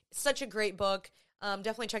now. It's such a great book.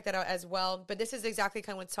 Definitely check that out as well. But this is exactly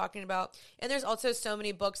kind of what it's talking about. And there's also so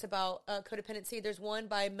many books about codependency. There's one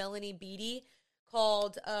by Melanie Beattie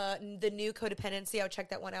called The New Codependency. I'll check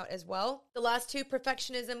that one out as well. The last two,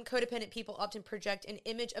 perfectionism. Codependent people often project an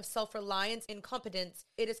image of self-reliance and competence.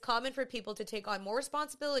 It is common for people to take on more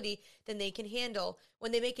responsibility than they can handle.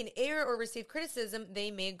 When they make an error or receive criticism,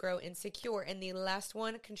 they may grow insecure. And the last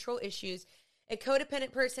one, control issues. A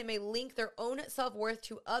codependent person may link their own self-worth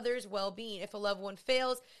to others' well-being. If a loved one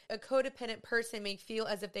fails, a codependent person may feel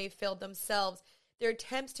as if they failed themselves. Their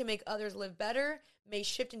attempts to make others live better may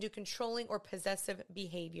shift into controlling or possessive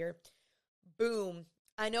behavior. Boom.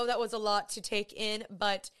 I know that was a lot to take in,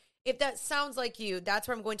 but if that sounds like you, that's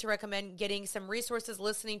where I'm going to recommend getting some resources,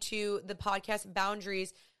 listening to the podcast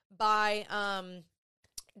Boundaries by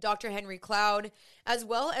Dr. Henry Cloud, as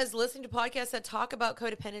well as listening to podcasts that talk about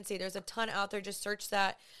codependency. There's a ton out there. Just search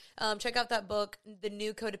that. Check out that book, The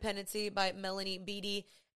New Codependency by Melanie Beattie.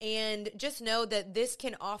 And just know that this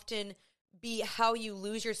can often be how you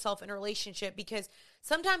lose yourself in a relationship, because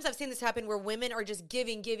sometimes I've seen this happen where women are just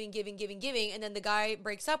giving, and then the guy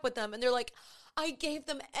breaks up with them and they're like, I gave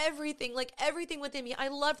them everything, like everything within me. I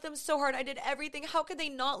loved them so hard. I did everything. How could they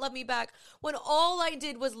not love me back when all I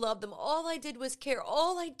did was love them? All I did was care.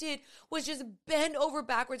 All I did was just bend over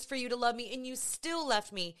backwards for you to love me, and you still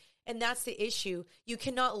left me. And that's the issue. You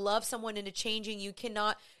cannot love someone into changing. You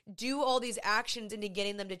cannot do all these actions into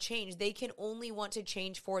getting them to change. They can only want to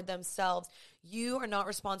change for themselves. You are not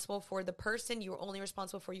responsible for the person. You are only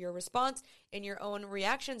responsible for your response and your own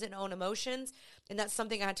reactions and own emotions. And that's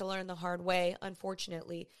something I had to learn the hard way,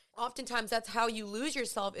 unfortunately. Oftentimes, that's how you lose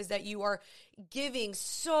yourself, is that you are giving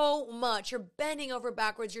so much. You're bending over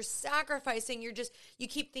backwards. You're sacrificing. You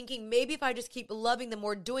keep thinking, maybe if I just keep loving them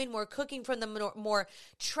more, doing more, cooking for them more,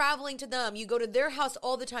 traveling to them. You go to their house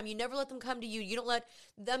all the time. You never let them come to you. You don't let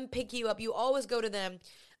them pick you up. You always go to them.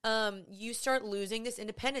 You start losing this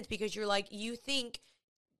independence because you think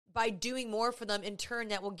by doing more for them, in turn,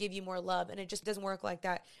 that will give you more love. And it just doesn't work like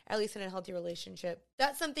that, at least in a healthy relationship.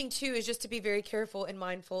 That's something too, is just to be very careful and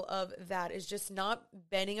mindful of that, is just not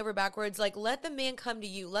bending over backwards. Like, let the man come to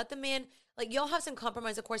you. Let the man, like, you'll have some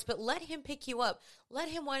compromise, of course, but let him pick you up. Let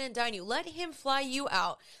him wine and dine you. Let him fly you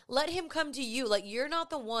out. Let him come to you. Like, you're not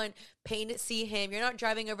the one paying to see him. You're not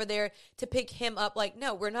driving over there to pick him up. Like,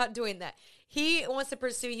 no, we're not doing that. He wants to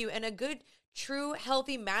pursue you, and a good, true,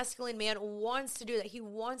 healthy, masculine man wants to do that. He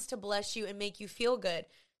wants to bless you and make you feel good.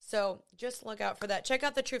 So just look out for that. Check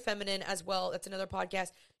out The True Feminine as well. That's another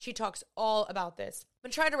podcast. She talks all about this. I'm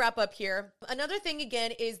going to try to wrap up here. Another thing,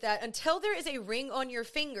 again, is that until there is a ring on your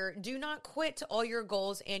finger, do not quit all your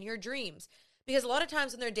goals and your dreams. Because a lot of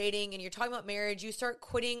times when they're dating and you're talking about marriage, you start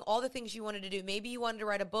quitting all the things you wanted to do. Maybe you wanted to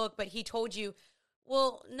write a book, but he told you,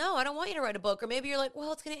 well, no, I don't want you to write a book. Or maybe you're like,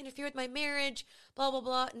 well, it's going to interfere with my marriage, blah, blah,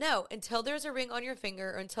 blah. No, until there's a ring on your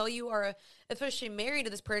finger, or until you are officially married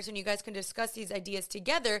to this person, you guys can discuss these ideas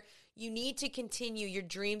together. You need to continue your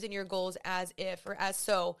dreams and your goals as if, or as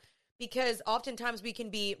so. Because oftentimes we can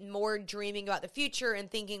be more dreaming about the future and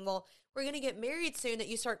thinking, well, we're going to get married soon, that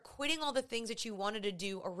you start quitting all the things that you wanted to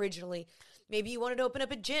do originally. Maybe you wanted to open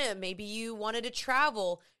up a gym. Maybe you wanted to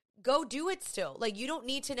travel. Go do it still. Like, you don't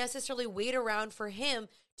need to necessarily wait around for him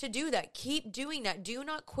to do that. Keep doing that. Do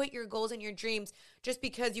not quit your goals and your dreams just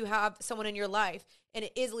because you have someone in your life and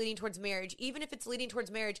it is leading towards marriage. Even if it's leading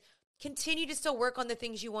towards marriage, continue to still work on the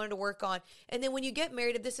things you wanted to work on. And then when you get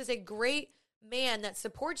married, if this is a great man that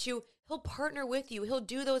supports you, he'll partner with you. He'll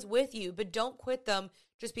do those with you, but don't quit them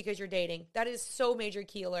just because you're dating. That is so major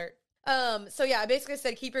key alert. So yeah, I basically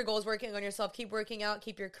said, keep your goals, working on yourself, keep working out,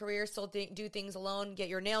 keep your career, still do things alone, get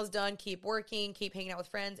your nails done, keep working, keep hanging out with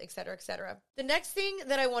friends, etc., etc. The next thing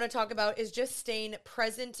that I want to talk about is just staying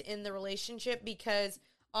present in the relationship, because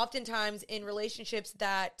oftentimes in relationships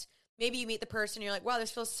that maybe you meet the person, you're like, wow, this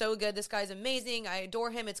feels so good. This guy's amazing. I adore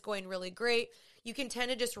him. It's going really great. You can tend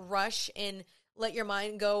to just rush and let your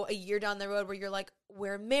mind go a year down the road where you're like,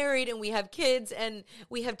 we're married and we have kids and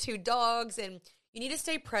we have 2 dogs, and you need to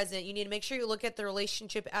stay present. You need to make sure you look at the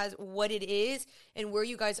relationship as what it is and where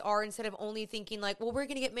you guys are, instead of only thinking like, well, we're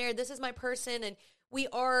going to get married. This is my person and we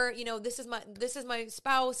are, this is my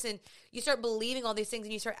spouse. And you start believing all these things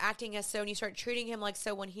and you start acting as so, and you start treating him like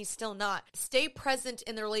so when he's still not. Stay present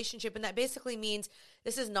in the relationship. And that basically means,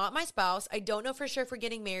 this is not my spouse. I don't know for sure if we're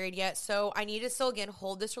getting married yet. So I need to still, again,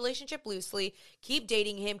 hold this relationship loosely, keep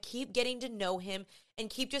dating him, keep getting to know him, and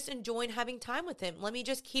keep just enjoying having time with him. Let me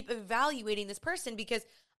just keep evaluating this person because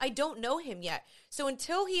I don't know him yet. So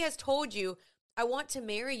until he has told you, I want to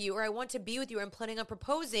marry you, or I want to be with you, or I'm planning on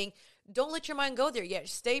proposing, don't let your mind go there yet.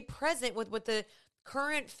 Stay present with what the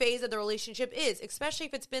current phase of the relationship is, especially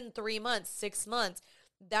if it's been 3 months, 6 months.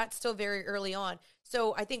 That's still very early on.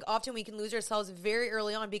 So I think often we can lose ourselves very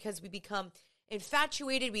early on because we become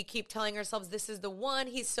infatuated. We keep telling ourselves, this is the one.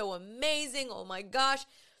 He's so amazing. Oh my gosh.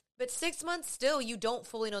 But 6 months still, you don't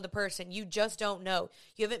fully know the person. You just don't know.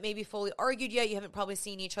 You haven't maybe fully argued yet. You haven't probably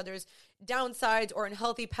seen each other's downsides or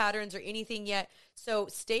unhealthy patterns or anything yet. So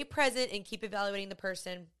stay present and keep evaluating the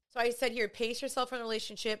person. So I said here, pace yourself in a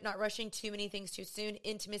relationship, not rushing too many things too soon.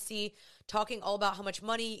 Intimacy, talking all about how much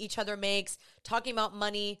money each other makes, talking about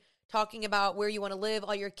money, talking about where you want to live,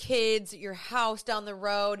 all your kids, your house down the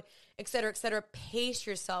road, et cetera, et cetera. Pace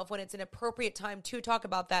yourself when it's an appropriate time to talk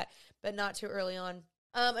about that, but not too early on.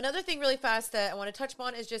 Another thing really fast that I want to touch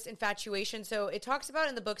upon is just infatuation. So it talks about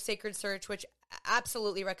in the book Sacred Search, which I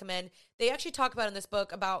absolutely recommend. They actually talk about in this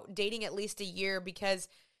book about dating at least a year, because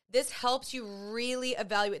this helps you really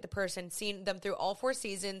evaluate the person, seeing them through all 4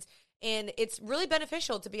 seasons. And it's really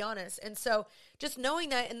beneficial, to be honest. And so just knowing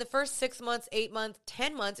that in the first 6 months, 8 months,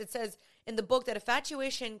 10 months, it says in the book that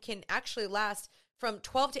infatuation can actually last from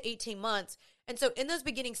 12 to 18 months. And so in those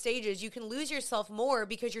beginning stages, you can lose yourself more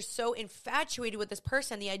because you're so infatuated with this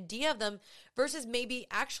person, the idea of them, versus maybe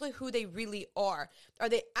actually who they really are. Are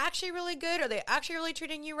they actually really good? Are they actually really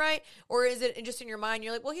treating you right? Or is it just in your mind,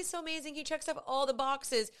 you're like, well, he's so amazing. He checks off all the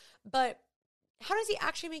boxes. But how does he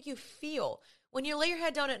actually make you feel? when you lay your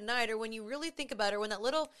head down at night, or when you really think about it, or when that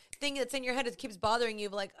little thing that's in your head keeps bothering you,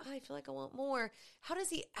 like, oh, I feel like I want more. How does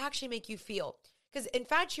he actually make you feel? Because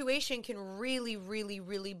infatuation can really, really,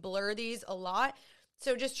 really blur these a lot.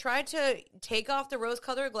 So just try to take off the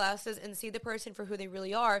rose-colored glasses and see the person for who they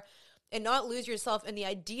really are, and not lose yourself in the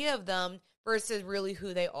idea of them versus really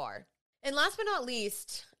who they are. And last but not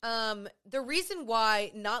least, the reason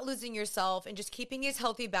why not losing yourself and just keeping these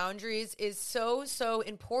healthy boundaries is so, so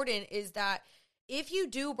important is that if you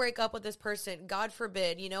do break up with this person, God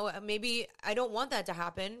forbid, maybe I don't want that to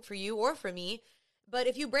happen for you or for me, but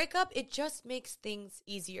if you break up, it just makes things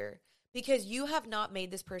easier. Because you have not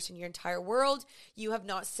made this person your entire world. You have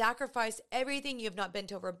not sacrificed everything. You have not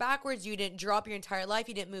bent over backwards. You didn't drop your entire life.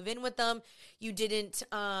 You didn't move in with them. You didn't,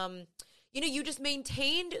 you just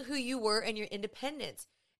maintained who you were and your independence.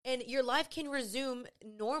 And your life can resume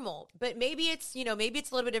normal. But maybe it's a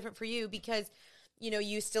little bit different for you because,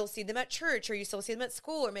 you still see them at church, or you still see them at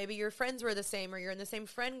school, or maybe your friends were the same, or you're in the same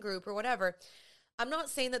friend group or whatever. I'm not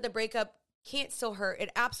saying that the breakup can't still hurt.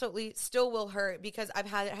 It absolutely still will hurt, because I've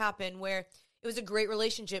had it happen where it was a great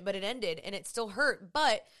relationship, but it ended and it still hurt.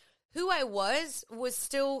 But who I was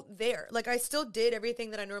still there. Like, I still did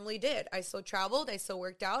everything that I normally did. I still traveled. I still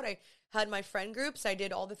worked out. I had my friend groups. I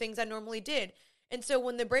did all the things I normally did. And so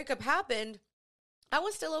when the breakup happened, I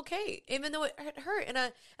was still okay, even though it hurt and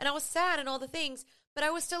I was sad and all the things, but I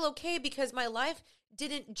was still okay because my life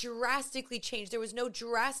didn't drastically change. There was no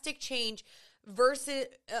drastic change versus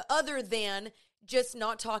other than just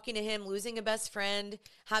not talking to him, losing a best friend,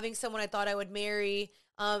 having someone I thought I would marry,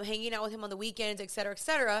 hanging out with him on the weekends, et cetera, et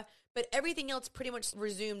cetera. But everything else pretty much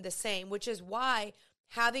resumed the same, which is why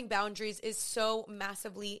having boundaries is so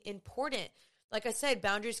massively important. Like I said,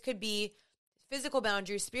 boundaries could be physical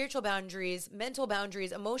boundaries, spiritual boundaries, mental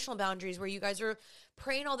boundaries, emotional boundaries, where you guys are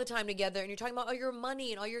praying all the time together and you're talking about all your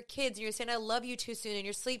money and all your kids and you're saying, I love you too soon, and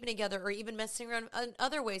you're sleeping together, or even messing around in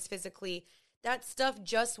other ways physically. That stuff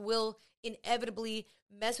just will inevitably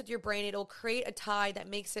mess with your brain. It'll create a tie that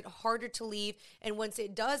makes it harder to leave. And once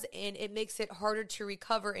it does end, it makes it harder to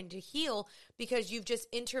recover and to heal, because you've just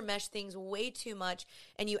intermeshed things way too much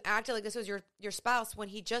and you acted like this was your spouse when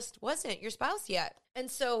he just wasn't your spouse yet. And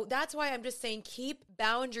so that's why I'm just saying, keep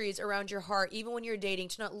boundaries around your heart, even when you're dating,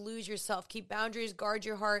 to not lose yourself. Keep boundaries, guard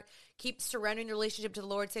your heart, keep surrendering your relationship to the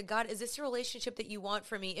Lord. Say, God, is this a relationship that you want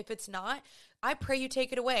for me? If it's not, I pray you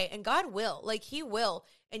take it away. And God will, like, he will.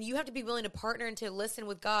 And you have to be willing to partner and to listen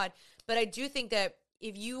with God. But I do think that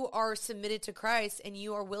if you are submitted to Christ and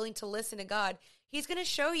you are willing to listen to God, he's going to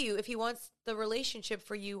show you if he wants the relationship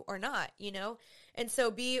for you or not, And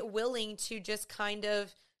so be willing to just kind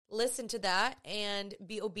of listen to that and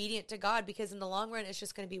be obedient to God, because in the long run, it's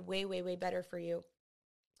just going to be way, way, way better for you.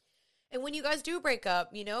 And when you guys do break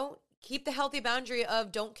up, keep the healthy boundary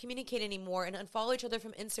of don't communicate anymore and unfollow each other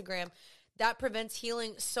from Instagram. That prevents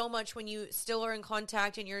healing so much when you still are in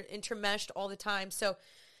contact and you're intermeshed all the time. So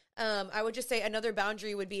I would just say another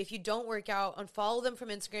boundary would be, if you don't work out, unfollow them from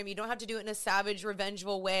Instagram. You don't have to do it in a savage,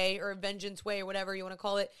 revengeful way or a vengeance way or whatever you want to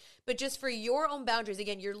call it. But just for your own boundaries,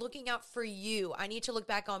 again, you're looking out for you. I need to look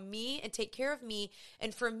back on me and take care of me.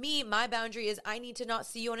 And for me, my boundary is I need to not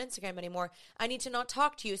see you on Instagram anymore. I need to not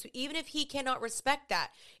talk to you. So even if he cannot respect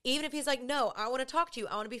that, even if he's like, no, I want to talk to you,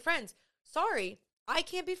 I want to be friends. Sorry, I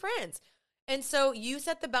can't be friends. And so you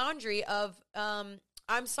set the boundary of,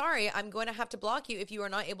 I'm sorry, I'm going to have to block you if you are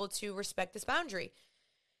not able to respect this boundary.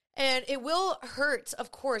 And it will hurt,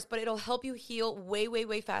 of course, but it'll help you heal way, way,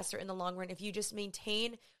 way faster in the long run if you just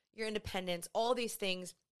maintain your independence, all these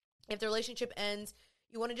things. If the relationship ends,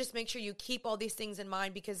 you want to just make sure you keep all these things in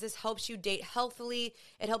mind, because this helps you date healthily.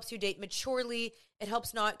 It helps you date maturely. It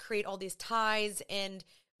helps not create all these ties, and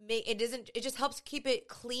it just helps keep it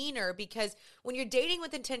cleaner, because when you're dating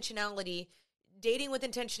with intentionality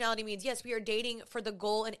means, yes, we are dating for the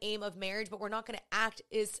goal and aim of marriage, but we're not going to act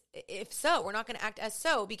we're not going to act as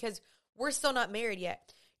so, because we're still not married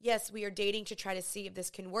yet. Yes, we are dating to try to see if this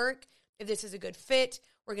can work, if this is a good fit.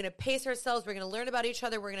 We're going to pace ourselves. We're going to learn about each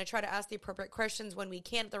other. We're going to try to ask the appropriate questions when we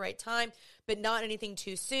can at the right time, but not anything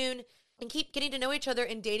too soon. And keep getting to know each other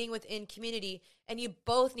and dating within community. And you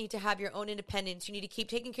both need to have your own independence. You need to keep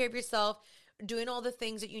taking care of yourself, doing all the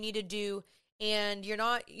things that you need to do. And you're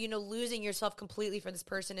not, losing yourself completely for this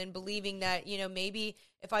person and believing that, maybe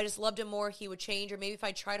if I just loved him more, he would change. Or maybe if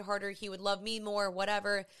I tried harder, he would love me more,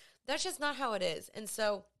 whatever. That's just not how it is. And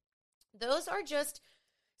so those are just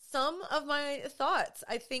some of my thoughts.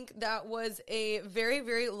 I think that was a very,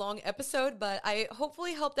 very long episode, but I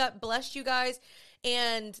hopefully hope that blessed you guys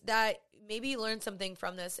and that maybe you learned something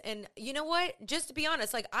from this. And you know what? Just to be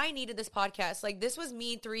honest, like I needed this podcast. Like this was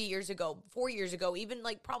me 3 years ago, 4 years ago, even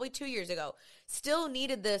like probably 2 years ago. Still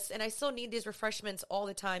needed this, and I still need these refreshments all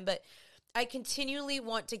the time. But I continually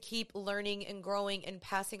want to keep learning and growing and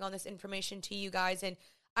passing on this information to you guys. And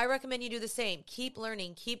I recommend you do the same. Keep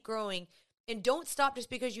learning, keep growing, and don't stop just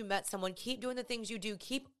because you met someone. Keep doing the things you do.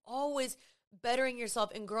 Keep always bettering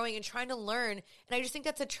yourself and growing and trying to learn. And I just think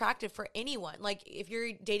that's attractive for anyone. Like if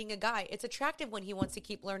you're dating a guy, it's attractive when he wants to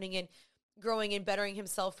keep learning and growing and bettering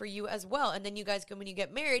himself for you as well. And then you guys, when you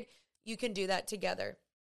get married, you can do that together.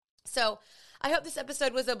 So I hope this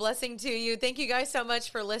episode was a blessing to you. Thank you guys so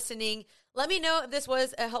much for listening. Let me know if this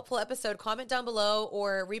was a helpful episode. Comment down below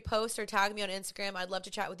or repost or tag me on Instagram. I'd love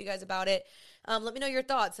to chat with you guys about it. Let me know your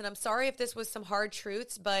thoughts. And I'm sorry if this was some hard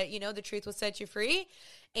truths, but you know, the truth will set you free.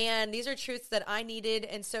 And these are truths that I needed.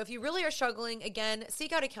 And so if you really are struggling, again,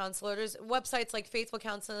 seek out a counselor. There's websites like Faithful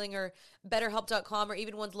Counseling or BetterHelp.com or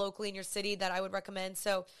even ones locally in your city that I would recommend.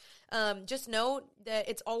 So just know that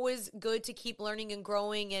it's always good to keep learning and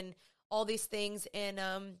growing and all these things. And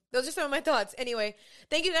those are some of my thoughts. Anyway,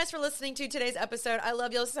 thank you guys for listening to today's episode. I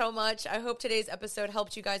love you so much. I hope today's episode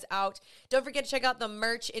helped you guguys out. Don't forget to check out the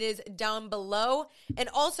merch. It is down below. And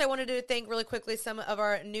also I wanted to thank really quickly some of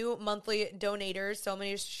our new monthly donators. So I'm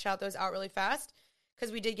going to shout those out really fast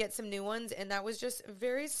because we did get some new ones and that was just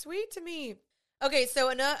very sweet to me. Okay, so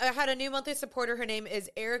I had a new monthly supporter. Her name is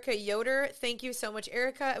Erica Yoder. Thank you so much,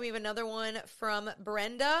 Erica. We have another one from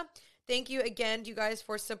Brenda. Thank you again, you guys,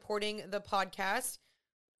 for supporting the podcast.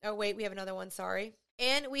 Oh, wait, we have another one. Sorry.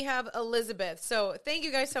 And we have Elizabeth. So thank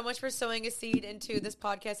you guys so much for sowing a seed into this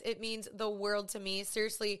podcast. It means the world to me.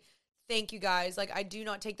 Seriously, thank you guys. Like, I do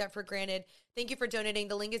not take that for granted. Thank you for donating.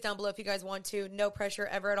 The link is down below if you guys want to. No pressure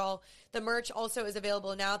ever at all. The merch also is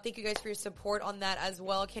available now. Thank you guys for your support on that as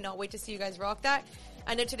well. Cannot wait to see you guys rock that.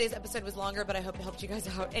 I know today's episode was longer, but I hope it helped you guys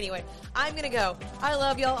out. Anyway, I'm going to go. I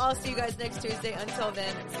love y'all. I'll see you guys next Tuesday. Until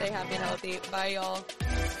then, stay happy and healthy. Bye, y'all.